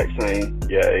got his vaccine.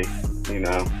 Yay.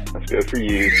 That's good for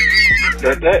you.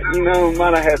 But that,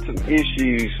 might have had some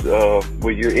issues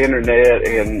with your internet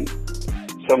and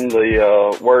some of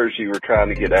the words you were trying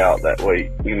to get out that week.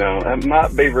 That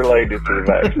might be related to the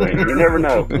vaccine. You never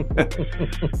know.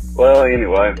 Well,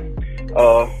 anyway,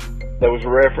 there was a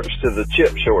reference to the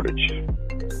chip shortage.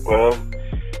 Well,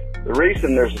 the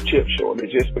reason there's a chip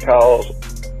shortage is because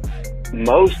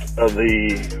most of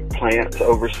the plants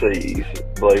overseas,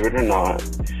 believe it or not,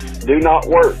 do not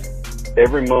work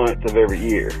every month of every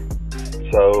year.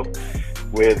 So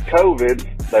with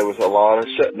COVID, there was a lot of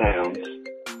shutdowns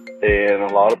and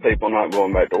a lot of people not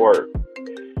going back to work.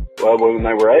 Well, when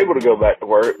they were able to go back to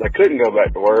work, they couldn't go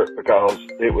back to work because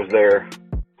it was their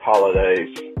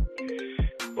holidays.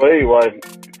 Well, anyway,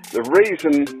 the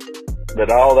reason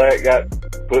that all that got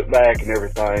put back and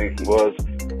everything was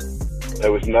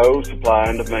there was no supply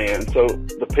and demand. So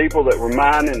the people that were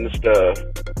mining the stuff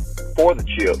for the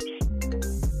chips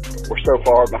were so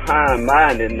far behind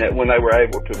mining that when they were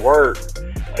able to work,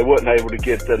 they wasn't able to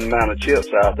get the amount of chips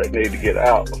out they needed to get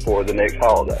out before the next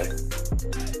holiday.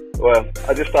 Well,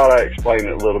 I just thought I'd explain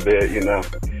it a little bit,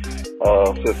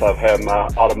 since I've had my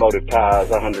automotive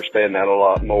ties, I understand that a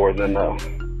lot more than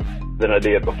I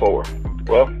did before.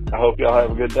 Well, I hope y'all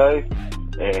have a good day,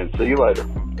 and see you later.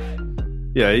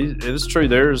 Yeah, it's true.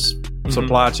 There's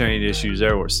supply chain issues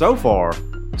everywhere. So far,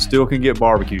 still can get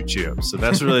barbecue chips. So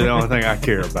that's really the only thing I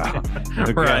care about.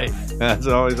 Okay? Right. That's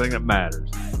the only thing that matters.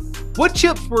 What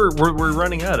chips were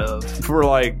running out of? For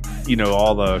all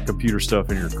the computer stuff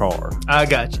in your car. I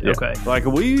got you. Yeah. Okay. Like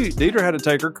Deidre had to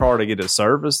take her car to get it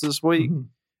serviced this week.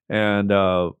 And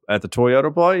at the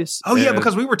Toyota place. Oh, yeah,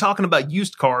 because we were talking about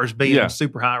used cars being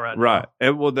super high right now. Right.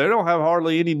 And they don't have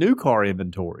hardly any new car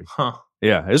inventory. Huh.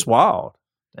 Yeah, it's wild.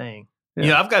 Dang.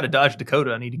 Yeah, I've got a Dodge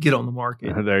Dakota I need to get on the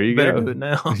market. There you better go. Do it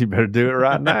now. You better do it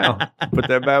right now. Put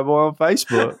that bad boy on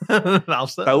Facebook. I'll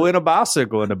throw in a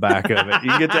bicycle in the back of it. You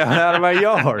can get that out of my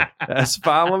yard. That's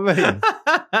fine with me.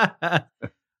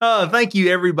 Thank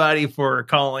you, everybody, for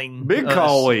calling. Big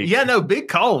call week. Yeah, no, big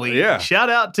call week. Yeah. Shout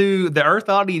out to the Earth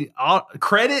Oddity.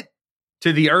 Credit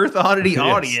to the Earth Oddity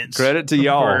audience. Credit to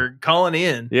y'all. For calling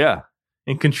in. Yeah.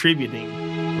 And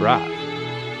contributing. Right.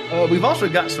 We've also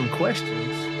got some questions.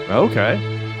 Okay.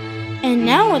 And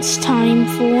now it's time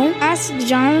for Ask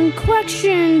John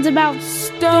questions about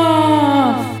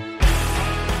stuff.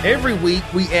 Every week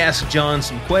we ask John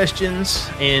some questions,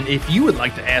 and if you would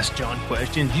like to ask John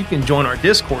questions, you can join our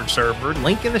Discord server,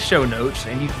 link in the show notes,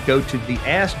 and you can go to the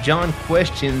Ask John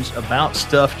Questions About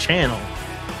Stuff channel.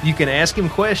 You can ask him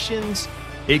questions.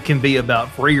 It can be about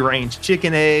free-range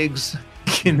chicken eggs.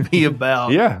 It can be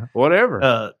about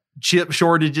whatever. Chip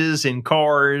shortages in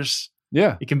cars.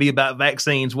 Yeah. It can be about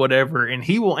vaccines, whatever, and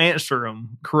he will answer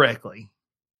them correctly.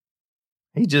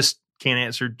 He just can't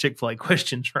answer Chick-fil-A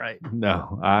questions right.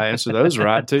 No, I answer those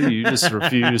right too. You just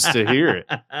refuse to hear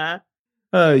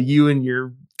it. You and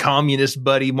your communist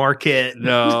buddy Marquette.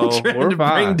 No, we're to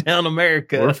fine. Bring down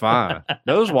America. We're fine.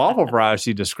 Those waffle fries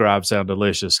she described sound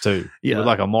delicious too. Yeah, with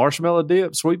like a marshmallow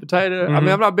dip, sweet potato. I mean,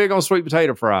 I'm not big on sweet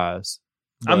potato fries.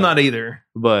 I'm not either.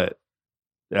 But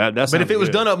that's. But if it was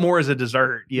done up more as a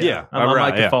dessert, I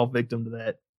might fall victim to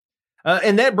that.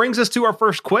 And that brings us to our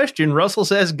first question. Russell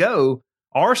says, "Go."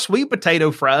 Are sweet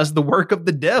potato fries the work of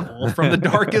the devil from the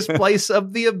darkest place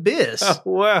of the abyss?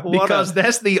 Well, because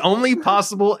that's the only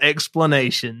possible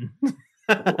explanation.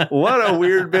 What a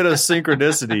weird bit of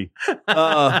synchronicity.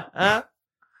 I'm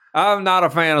not a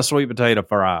fan of sweet potato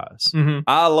fries. Mm-hmm.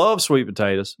 I love sweet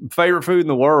potatoes. Favorite food in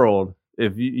the world,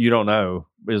 if you don't know,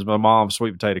 is my mom's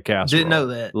sweet potato casserole. Didn't know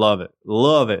that. Love it.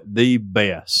 Love it. The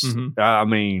best. Mm-hmm. I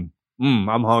mean,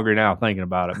 I'm hungry now thinking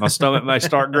about it. My stomach may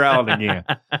start growling again.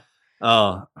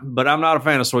 But I'm not a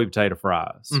fan of sweet potato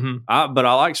fries. Mm-hmm. But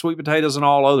I like sweet potatoes in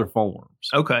all other forms.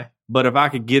 Okay. But if I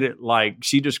could get it like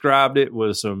she described it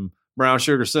with some brown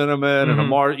sugar cinnamon and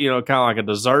kind of like a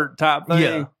dessert type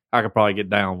thing, I could probably get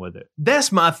down with it.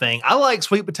 That's my thing. I like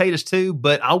sweet potatoes too,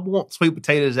 but I want sweet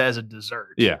potatoes as a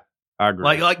dessert. Yeah, I agree.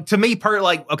 Like to me,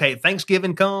 okay,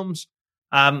 Thanksgiving comes,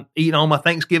 I'm eating all my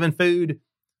Thanksgiving food.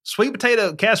 Sweet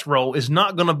potato casserole is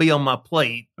not going to be on my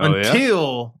plate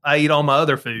until I eat all my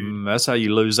other food. That's how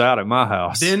you lose out at my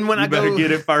house. Then when you better get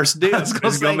it first dip. It's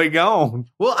going to be gone.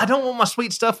 Well, I don't want my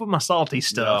sweet stuff with my salty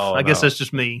stuff. I guess that's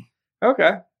just me.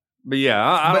 Okay. But yeah,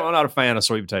 I'm not a fan of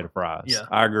sweet potato fries. Yeah.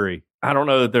 I agree. I don't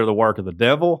know that they're the work of the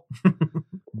devil,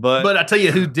 but I tell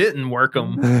you who didn't work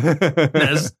them.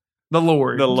 That's the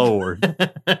Lord. The Lord.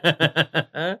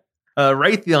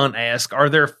 Raytheon asks, are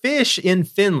there fish in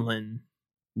Finland?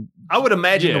 I would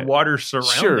imagine the water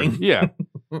surrounding. Sure, yeah.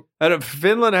 And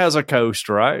Finland has a coast,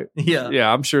 right? Yeah.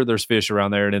 Yeah, I'm sure there's fish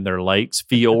around there and in their lakes,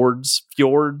 fjords.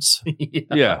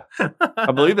 Yeah.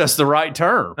 I believe that's the right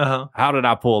term. Uh-huh. How did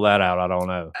I pull that out? I don't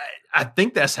know. I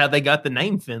think that's how they got the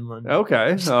name Finland.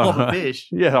 Okay. All the fish.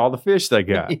 Yeah, all the fish they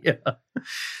got.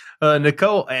 Yeah.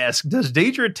 Nicole asks, does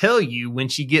Deidre tell you when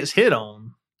she gets hit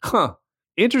on? Huh.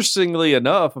 Interestingly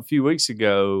enough, a few weeks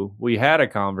ago, we had a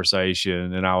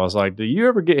conversation and I was like, do you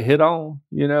ever get hit on?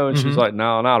 You know, and she's like,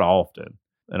 no, not often.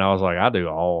 And I was like, I do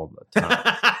all the time.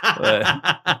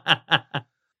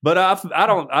 But I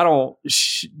don't,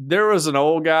 there was an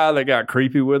old guy that got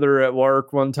creepy with her at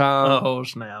work one time. Oh,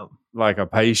 snap. Like a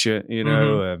patient, you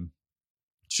know, and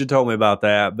she told me about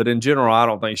that. But in general, I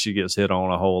don't think she gets hit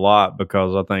on a whole lot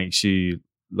because I think she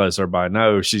lets everybody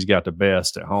know she's got the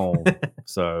best at home.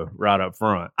 So right up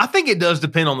front. I think it does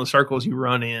depend on the circles you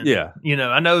run in. Yeah. You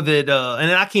know, I know that,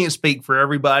 and I can't speak for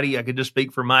everybody. I could just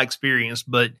speak from my experience,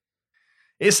 but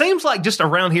it seems like just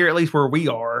around here, at least where we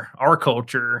are, our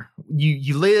culture,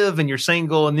 you live and you're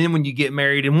single. And then when you get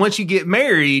married, and once you get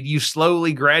married, you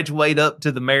slowly graduate up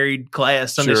to the married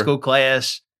class, Sunday school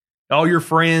class. All your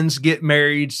friends get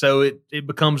married. So it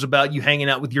becomes about you hanging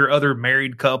out with your other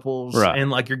married couples. Right. And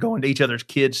like you're going to each other's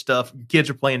kids' stuff. Your kids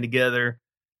are playing together.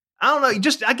 I don't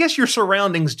know. I guess your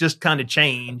surroundings just kind of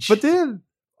change. But then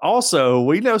also,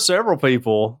 we know several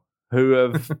people who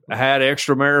have had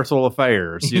extramarital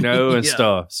affairs, you know, and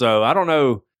stuff. So I don't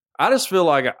know. I just feel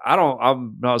like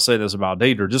I'm not saying this about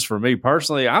Deidre, just for me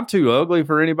personally, I'm too ugly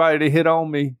for anybody to hit on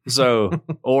me. So,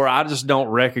 or I just don't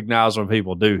recognize when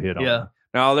people do hit on me.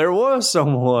 Now, there was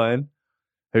someone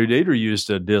who Deidre used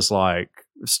to dislike,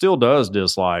 still does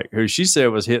dislike, who she said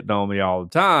was hitting on me all the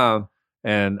time,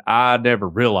 and I never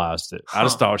realized it. I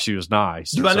just thought she was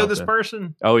nice. Do I know this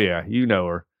person? Oh, yeah. You know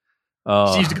her.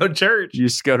 She used to go to church?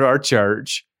 Used to go to our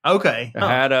church. Okay. I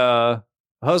had a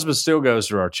husband still goes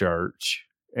to our church.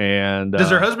 And does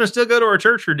her husband still go to our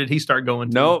church, or did he start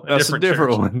going to nope, that's a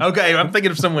different one. Okay, I'm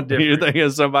thinking of someone different. You're thinking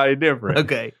of somebody different.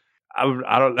 Okay. I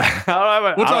don't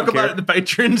know. We'll talk about it in the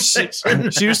Patreon section.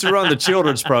 She used to run the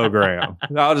children's program.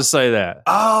 I'll just say that.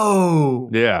 Oh.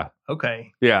 Yeah.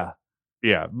 Okay. Yeah.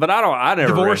 Yeah. But I never.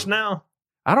 Divorced now?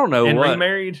 I don't know and what.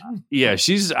 Remarried? Yeah.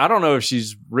 I don't know if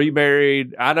she's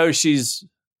remarried. I know she's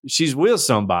with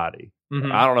somebody.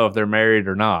 Mm-hmm. I don't know if they're married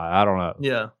or not. I don't know.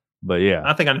 Yeah. But yeah.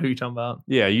 I think I know who you're talking about.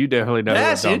 Yeah. You definitely know.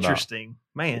 That's interesting.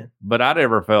 Man. But I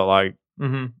never felt like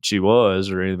she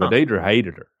was or anything. But Deidre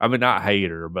hated her. I mean, not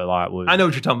hated her, but like I know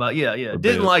what you're talking about. Yeah, yeah.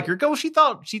 Didn't like her. She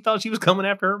thought she was coming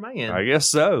after her man. I guess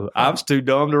so. I was too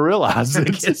dumb to realize it.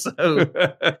 I guess so.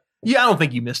 Yeah, I don't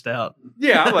think you missed out.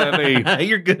 Yeah, I mean,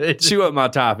 you're good. She wasn't my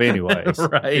type anyways.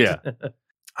 Right. Yeah.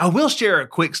 I will share a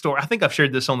quick story. I think I've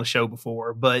shared this on the show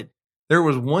before, but there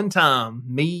was one time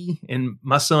me and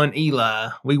my son Eli,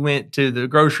 we went to the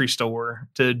grocery store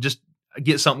to just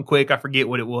get something quick. I forget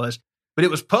what it was. But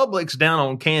it was Publix down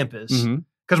on campus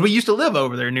because we used to live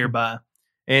over there nearby.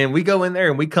 And we go in there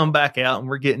and we come back out and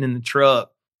we're getting in the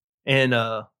truck. And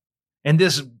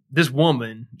this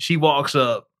woman, she walks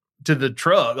up to the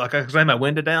truck, like I had my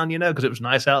window down, you know, because it was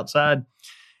nice outside.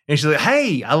 And she's like,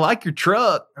 "Hey, I like your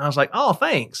truck." And I was like, "Oh,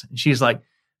 thanks." And she's like,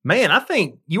 "Man, I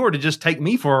think you ought to just take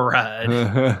me for a ride."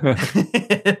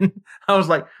 And I was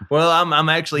like, "Well, I'm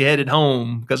actually headed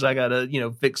home because I gotta,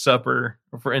 fix supper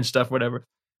and stuff, whatever."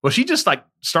 Well, she just like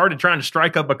started trying to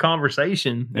strike up a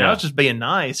conversation. And I was just being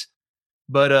nice.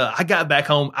 But I got back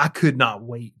home. I could not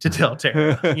wait to tell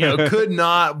Tara, could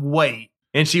not wait.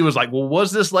 And she was like, "Well,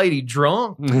 was this lady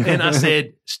drunk?" And I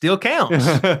said, "Still counts.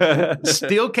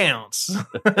 Still counts."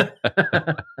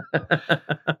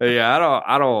 Yeah,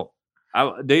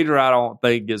 Deidre, I don't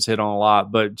think gets hit on a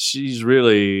lot, but she's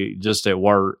really just at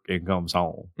work and comes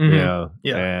home. Yeah.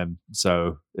 And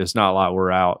so it's not like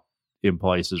we're out in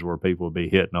places where people would be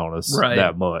hitting on us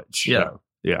that much. Yeah. So,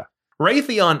 yeah.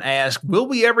 Raytheon asked, will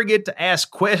we ever get to ask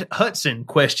Hudson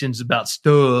questions about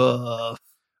stuff?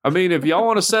 I mean, if y'all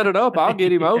want to set it up, I'll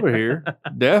get him over here.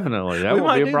 Definitely. That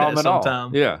won't be a problem at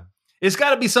all. Yeah. It's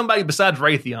got to be somebody besides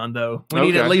Raytheon, though. We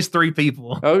need at least 3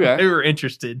 people who are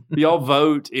interested. Y'all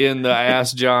vote in the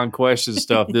Ask John question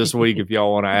stuff this week if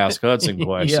y'all want to ask Hudson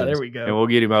questions. Yeah, there we go. And we'll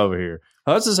get him over here.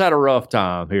 Hudson's had a rough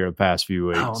time here the past few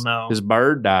weeks. Oh, no. His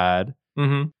bird died.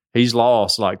 Mm-hmm. He's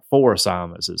lost like 4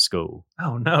 assignments at school.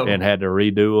 Oh, no. And had to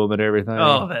redo them and everything.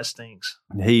 Oh, that stinks.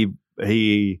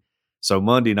 So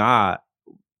Monday night,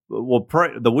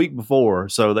 the week before,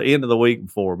 so the end of the week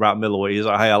before, about middle of the week, he's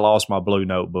like, "Hey, I lost my blue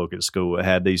notebook at school. It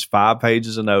had these 5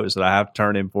 pages of notes that I have to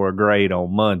turn in for a grade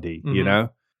on Monday,"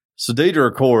 So Deidre,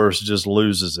 of course, just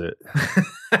loses it.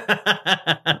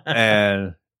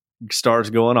 And starts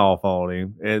going off on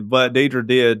him. But Deidre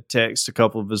did text a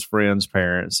couple of his friends'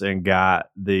 parents and got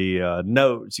the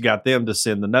notes. He got them to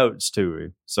send the notes to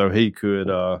him so he could.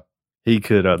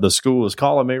 The school is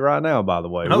calling me right now, by the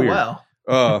way. Oh, weird.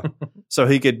 Wow. So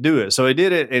he could do it. So he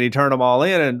did it, and he turned them all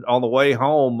in. And on the way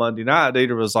home Monday night,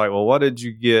 Deidre was like, well, what did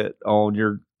you get on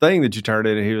your thing that you turned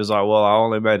in? And he was like, well, I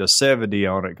only made a 70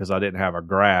 on it because I didn't have a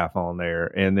graph on there.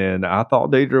 And then I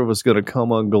thought Deidre was going to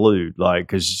come unglued, like,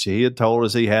 because he had told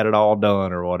us he had it all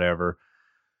done or whatever.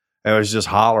 And I was just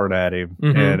hollering at him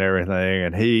and everything.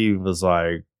 And he was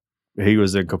like, he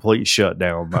was in complete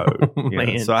shutdown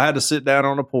mode. So I had to sit down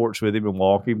on the porch with him and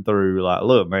walk him through, like,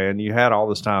 look, man, you had all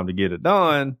this time to get it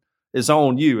done. It's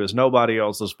on you. It's nobody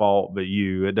else's fault but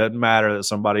you. It doesn't matter that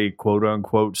somebody, quote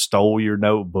unquote, stole your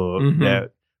notebook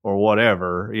or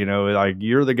whatever. Like,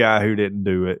 you're the guy who didn't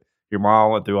do it. Your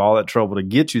mom went through all that trouble to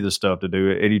get you the stuff to do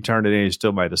it, and you turned it in and you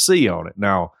still made a C on it.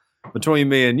 Now, between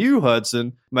me and you,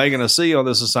 Hudson, making a C on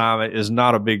this assignment is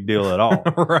not a big deal at all.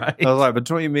 Right. I was like,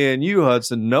 between me and you,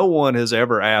 Hudson, no one has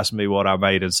ever asked me what I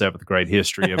made in 7th grade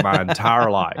history in my entire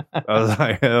life. I was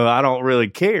like, I don't really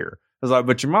care. I was like,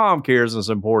 but your mom cares and it's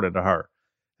important to her.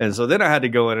 And so then I had to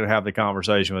go in and have the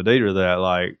conversation with Deidre that,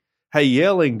 like, hey,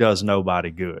 yelling does nobody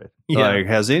good. Yeah. Like,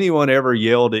 has anyone ever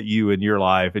yelled at you in your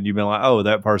life and you've been like, oh,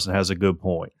 that person has a good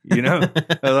point?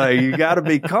 Like, you got to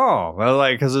be calm. I was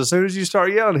like, because as soon as you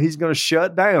start yelling, he's going to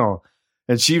shut down.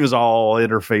 And she was all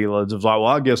in her feelings. It was like, well,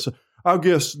 I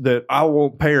guess that I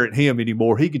won't parent him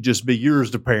anymore. He could just be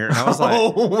yours to parent. And I was like,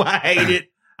 oh, I hate it.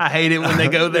 I hate it when they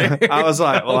go there. I was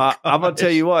like, well, I'm going to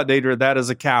tell you what, Deidre, that is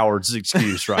a coward's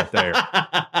excuse right there.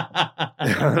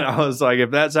 I was like, if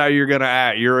that's how you're going to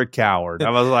act, you're a coward. I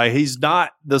was like, he's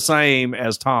not the same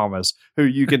as Thomas, who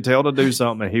you can tell to do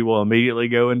something and he will immediately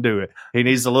go and do it. He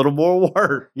needs a little more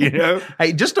work,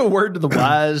 Hey, just a word to the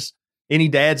wise. Any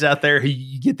dads out there who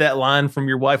you get that line from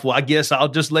your wife, well, I guess I'll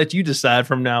just let you decide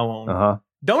from now on.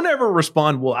 Don't ever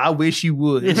respond, well, I wish you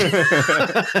would.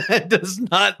 It does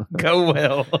not go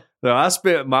well. So I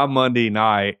spent my Monday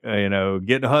night,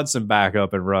 getting Hudson back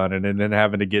up and running and then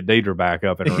having to get Deidre back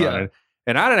up and running.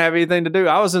 And I didn't have anything to do.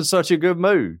 I was in such a good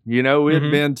mood. We had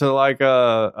been to like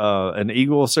an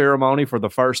Eagle ceremony for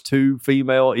the first 2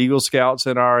 female Eagle Scouts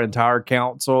in our entire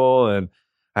council. And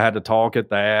I had to talk at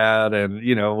that. And,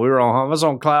 I was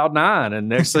on cloud 9. And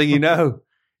next thing you know,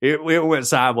 It went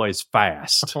sideways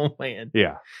fast. Oh, man.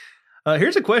 Yeah.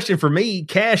 Here's a question for me.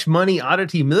 Cash Money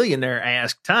Oddity Millionaire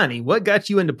asked, Tiny, what got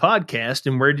you into podcast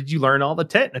and where did you learn all the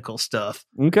technical stuff?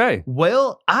 Okay.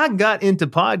 Well, I got into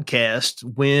podcast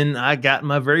when I got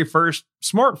my very first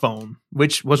smartphone,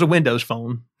 which was a Windows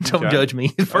phone. Don't judge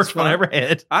me. The first one I ever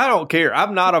had. I don't care. I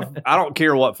don't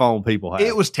care what phone people have.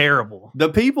 It was terrible. The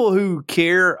people who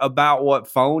care about what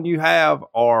phone you have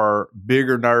are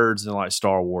bigger nerds than like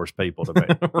Star Wars people to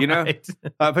me. Right.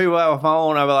 Like, people have a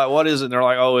phone. I'll be like, what is it? And they're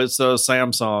like, oh, it's a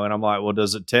Samsung. And I'm like, well,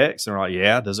 does it text? And they're like,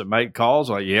 yeah. Does it make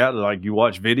calls? I'm like, yeah. Like, you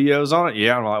watch videos on it?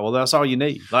 Yeah. I'm like, well, that's all you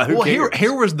need. Like, who cares?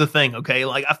 Here was the thing. Okay.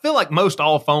 Like, I feel like most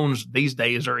all phones these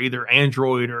days are either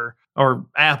Android or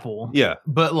Apple. Yeah.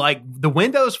 But like the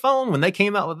Windows phone, when they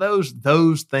came out with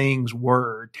those things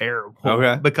were terrible.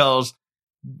 Okay. Because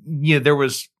there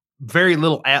was very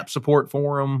little app support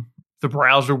for them. The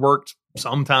browser worked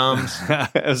sometimes.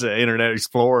 As an Internet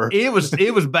Explorer. It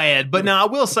was bad. But now I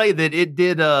will say that it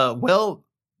did well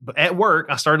at work.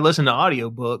 I started listening to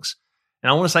audiobooks, and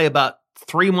I want to say about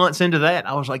 3 months into that,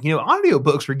 I was like,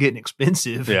 audiobooks are getting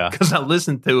expensive. Yeah. Because I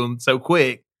listened to them so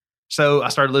quick. So I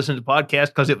started listening to podcasts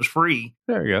because it was free.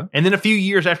 There you go. And then a few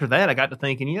years after that, I got to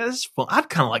thinking, this is fun. I'd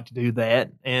kind of like to do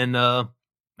that. And I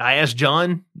asked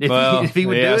John if he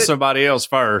would do it. Somebody else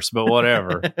first, but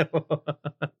whatever.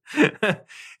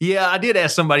 Yeah, I did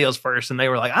ask somebody else first, and they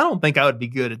were like, I don't think I would be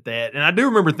good at that. And I do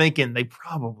remember thinking they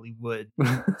probably would.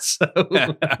 So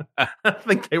I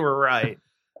think they were right.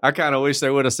 I kind of wish they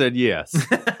would have said yes.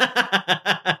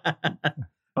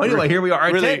 Anyway, here we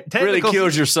are. Really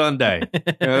kills your Sunday.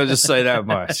 I'll just say that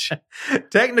much.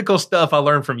 Technical stuff I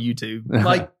learned from YouTube.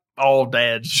 Like all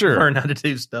dads learn how to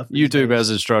do stuff. YouTube has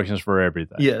instructions for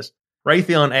everything. Yes.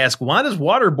 Raytheon asked, why does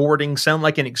waterboarding sound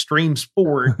like an extreme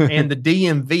sport and the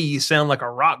DMV sound like a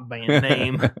rock band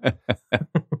name?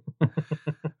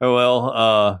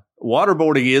 Well,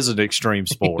 waterboarding is an extreme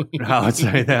sport. I would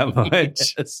say that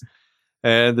much. Yes.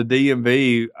 And the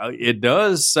DMV, it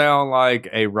does sound like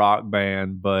a rock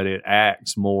band, but it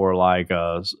acts more like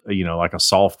a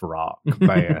soft rock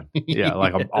band. Yeah,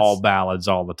 like all ballads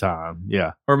all the time.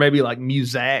 Yeah. Or maybe like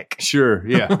Muzak. Sure,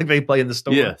 yeah. Like they play in the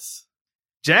store. Yes.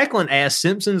 Jacqueline asked,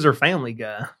 Simpsons or Family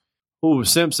Guy? Oh,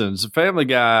 Simpsons. Family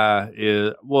Guy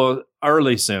is, well,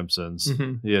 early Simpsons.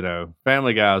 Mm-hmm. You know,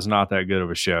 Family Guy is not that good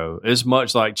of a show. It's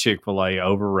much like Chick-fil-A,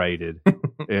 overrated.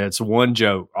 It's one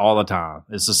joke all the time.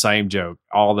 It's the same joke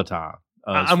all the time.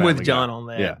 I'm with John on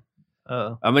that. Yeah.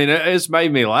 I mean, it's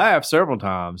made me laugh several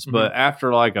times, but Mm-hmm.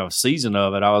 after like a season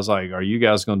of it, I was like, are you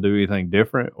guys going to do anything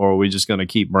different? Or are we just going to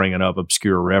keep bringing up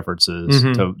obscure references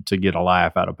to get a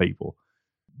laugh out of people?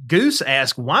 Goose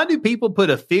asked, why do people put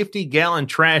a 50-gallon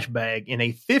trash bag in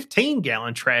a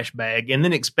 15-gallon trash bag and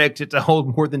then expect it to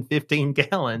hold more than 15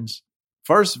 gallons?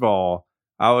 First of all,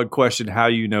 I would question how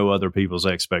you know other people's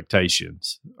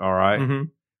expectations. All right? Mm-hmm.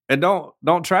 And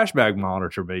don't trash bag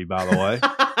monitor me, by the way.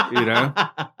 You know,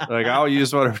 like I'll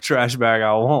use whatever trash bag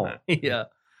I want. Yeah.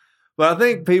 But I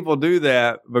think people do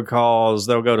that because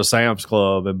they'll go to Sam's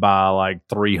Club and buy like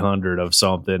 300 of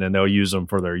something, and they'll use them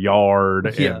for their yard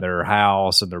and their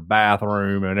house and their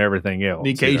bathroom and everything else.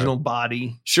 The occasional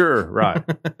body. Sure, right.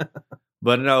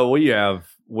 But no, we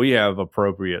have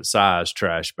appropriate size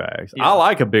trash bags. Yeah. I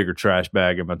like a bigger trash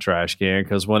bag in my trash can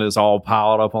because when it's all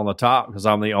piled up on the top, because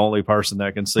I'm the only person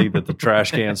that can see that the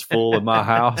trash can's full in my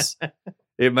house.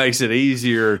 It makes it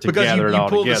easier to gather it all together.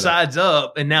 Because you pull the sides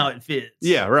up and now it fits.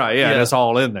 Yeah, right. Yeah, and it's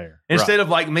all in there. Instead of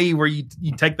like me where you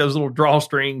take those little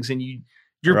drawstrings and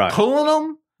you're pulling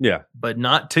them. Yeah. But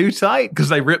not too tight because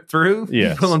they rip through.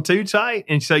 Yes. You pull them too tight.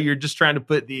 And so you're just trying to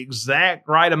put the exact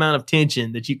right amount of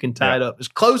tension that you can tie it up as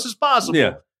close as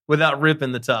possible without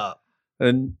ripping the top.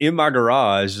 And in my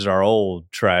garage is our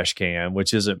old trash can,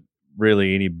 which isn't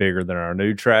really any bigger than our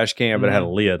new trash can, but it had a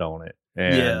lid on it.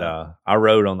 And I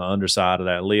wrote on the underside of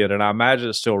that lid, and I imagine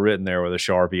it's still written there with a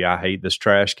Sharpie, I hate this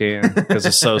trash can because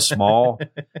it's so small.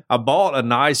 I bought a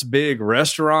nice big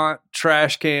restaurant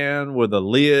trash can with a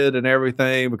lid and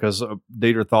everything because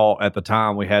Dieter thought at the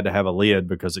time we had to have a lid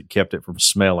because it kept it from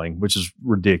smelling, which is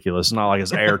ridiculous. It's not like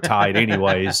it's airtight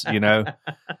anyways, you know.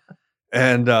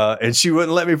 And she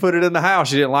wouldn't let me put it in the house.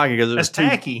 She didn't like it because it was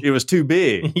tacky. It was too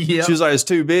big. Yep. She was like, it's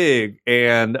too big.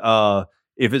 And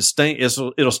if it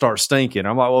it'll start stinking.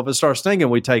 I'm like, well, if it starts stinking,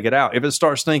 we take it out. If it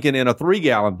starts stinking in a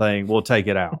 3-gallon thing, we'll take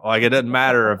it out. Like, it doesn't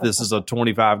matter if this is a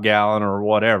 25-gallon or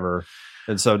whatever.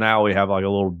 And so now we have like a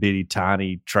little bitty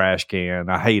tiny trash can.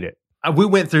 I hate it. We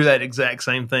went through that exact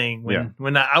same thing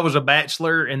when I was a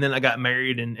bachelor and then I got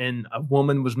married and a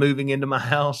woman was moving into my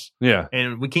house. Yeah.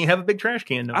 And we can't have a big trash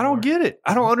can no I don't more. get it.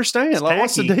 I don't understand. It's like,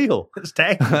 what's the deal? It's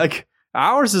tacky. Like,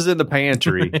 ours is in the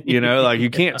pantry, you know, like you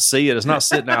can't see it. It's not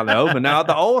sitting out in the open. Now, at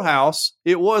the old house,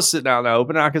 it was sitting out in the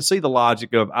open. And I can see the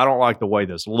logic of, I don't like the way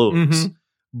this looks,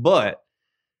 but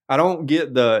I don't get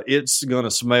it's going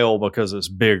to smell because it's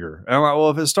bigger. And I'm like,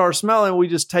 well, if it starts smelling, we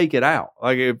just take it out.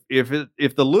 Like if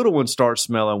the little one starts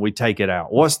smelling, we take it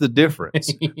out. What's the difference?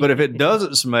 But if it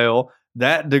doesn't smell,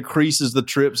 that decreases the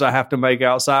trips I have to make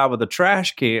outside with a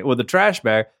trash can, with a trash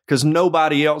bag, because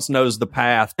nobody else knows the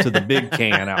path to the big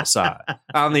can outside.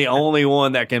 I'm the only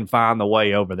one that can find the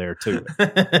way over there to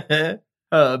it.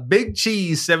 Big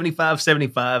Cheese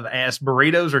 7575 asked,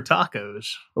 burritos or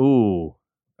tacos? Ooh,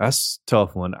 that's a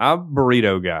tough one. I'm a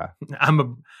burrito guy.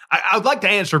 I would like to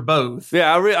answer both.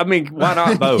 Yeah, I mean, why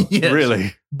not both? Yes.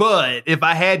 Really? But if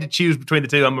I had to choose between the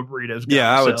two, I'm a burritos guy. Yeah,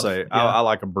 I would myself. say I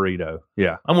like a burrito.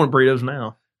 Yeah. I want burritos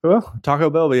now. Well, Taco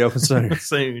Bell will be open soon.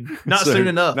 Soon. Not soon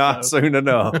enough. Not soon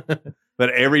enough. But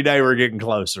every day we're getting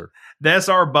closer. That's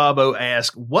our Bobo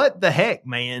ask, what the heck,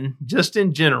 man? Just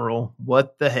in general,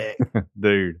 what the heck?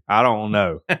 Dude, I don't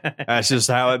know. That's just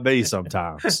how it be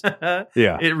sometimes.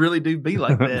 Yeah. It really do be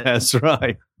like that. That's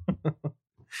right.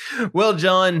 Well,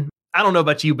 John, I don't know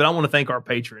about you, but I want to thank our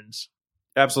patrons.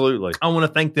 Absolutely. I want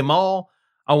to thank them all.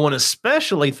 I want to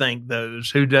especially thank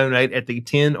those who donate at the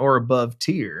 10 or above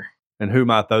tier. And who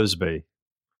might those be?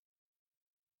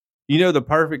 You know, the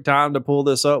perfect time to pull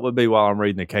this up would be while I'm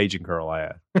reading the Cajun Curl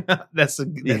ad. That's a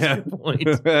good point.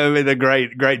 I mean, a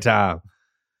great time.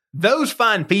 Those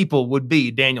fine people would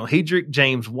be Daniel Hedrick,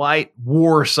 James White,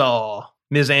 Warsaw,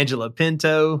 Ms. Angela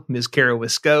Pinto, Ms. Carol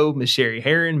Wisco, Ms. Sherry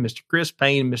Heron, Mr. Chris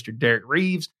Payne, Mr. Derek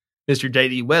Reeves, Mr.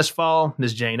 J.D. Westfall,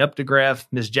 Ms. Jane Updegraff,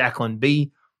 Ms. Jacqueline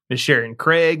B., Ms. Sharon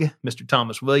Craig, Mr.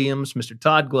 Thomas Williams, Mr.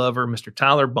 Todd Glover, Mr.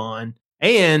 Tyler Bond,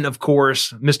 and, of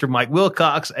course, Mr. Mike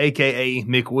Wilcox, a.k.a.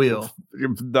 Mick Will.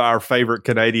 Our favorite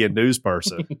Canadian news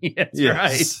person.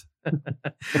 Yes.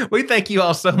 Right. We thank you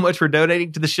all so much for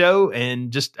donating to the show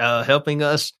and just helping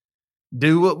us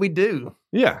do what we do.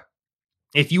 Yeah.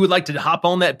 If you would like to hop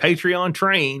on that Patreon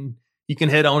train, you can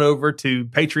head on over to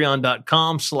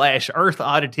patreon.com/Earth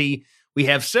Oddity, We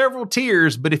have several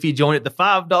tiers, but if you join at the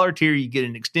 $5 tier, you get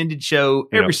an extended show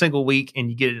every single week, and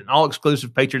you get an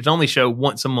all-exclusive patrons-only show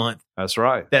once a month. That's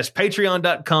right. That's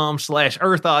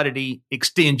patreon.com/Earth Oddity.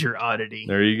 Extend your oddity.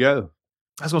 There you go.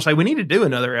 I was going to say, we need to do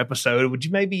another episode. Would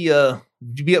you be up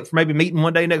for maybe meeting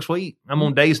one day next week? I'm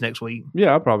on days next week.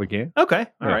 Yeah, I probably can. Okay.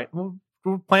 All right. We'll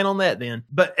plan on that then.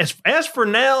 But as for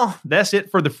now, that's it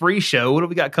for the free show. What do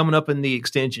we got coming up in the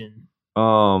extension?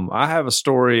 I have a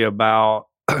story about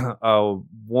a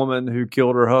woman who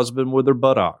killed her husband with her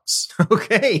buttocks.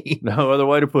 Okay. No other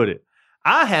way to put it.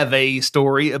 I have a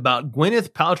story about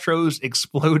Gwyneth Paltrow's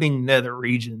exploding nether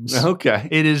regions. Okay.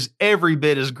 It is every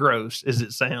bit as gross as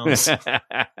it sounds. You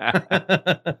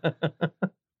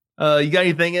got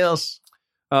anything else?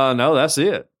 No, that's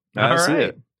it. That's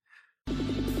it.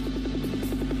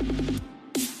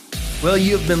 Well,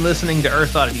 you have been listening to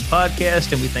Earth Oddity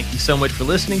Podcast, and we thank you so much for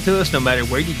listening to us, no matter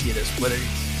where you get us, whether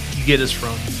you get us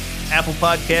from Apple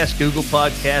Podcasts, Google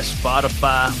Podcasts,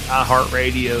 Spotify,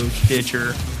 iHeartRadio,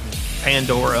 Stitcher,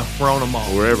 Pandora. We're on them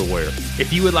all. We're everywhere.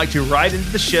 If you would like to write into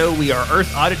the show, we are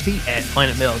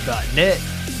earthoddity@planetmail.net.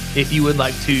 If you would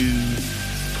like to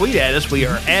tweet at us, we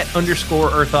are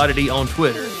 @_Earth Oddity on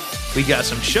Twitter. We got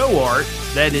some show art,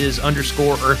 that is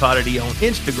 _Earth Oddity on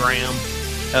Instagram.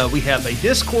 We have a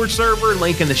Discord server,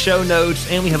 link in the show notes,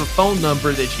 and we have a phone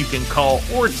number that you can call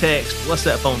or text. What's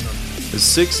that phone number? It's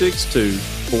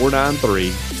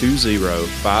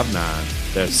 662-493-2059.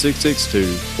 That's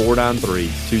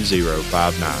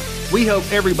 662-493-2059. We hope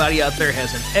everybody out there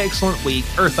has an excellent week.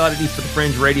 Earth Oddity for the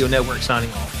Fringe Radio Network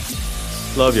signing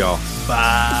off. Love y'all.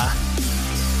 Bye.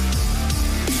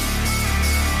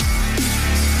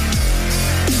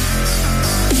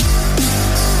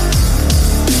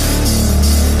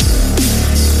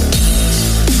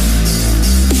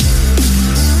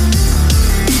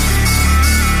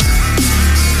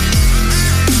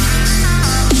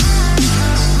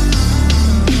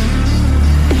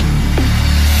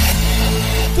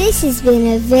 This has been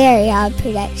a very odd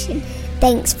production.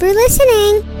 Thanks for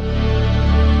listening.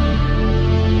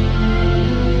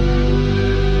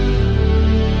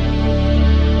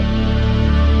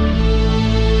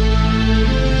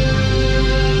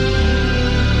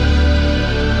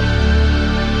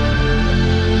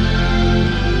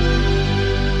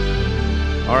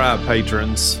 All right,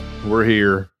 patrons, we're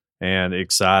here and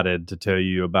excited to tell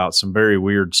you about some very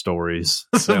weird stories.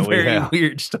 Some very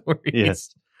weird stories.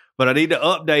 Yes. But I need to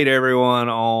update everyone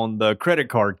on the credit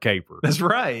card caper. That's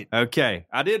right. Okay.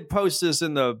 I did post this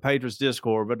in the Patrons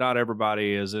Discord, but not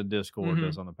everybody is in Discord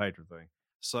that's on the Patron thing.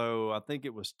 So I think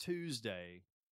it was Tuesday.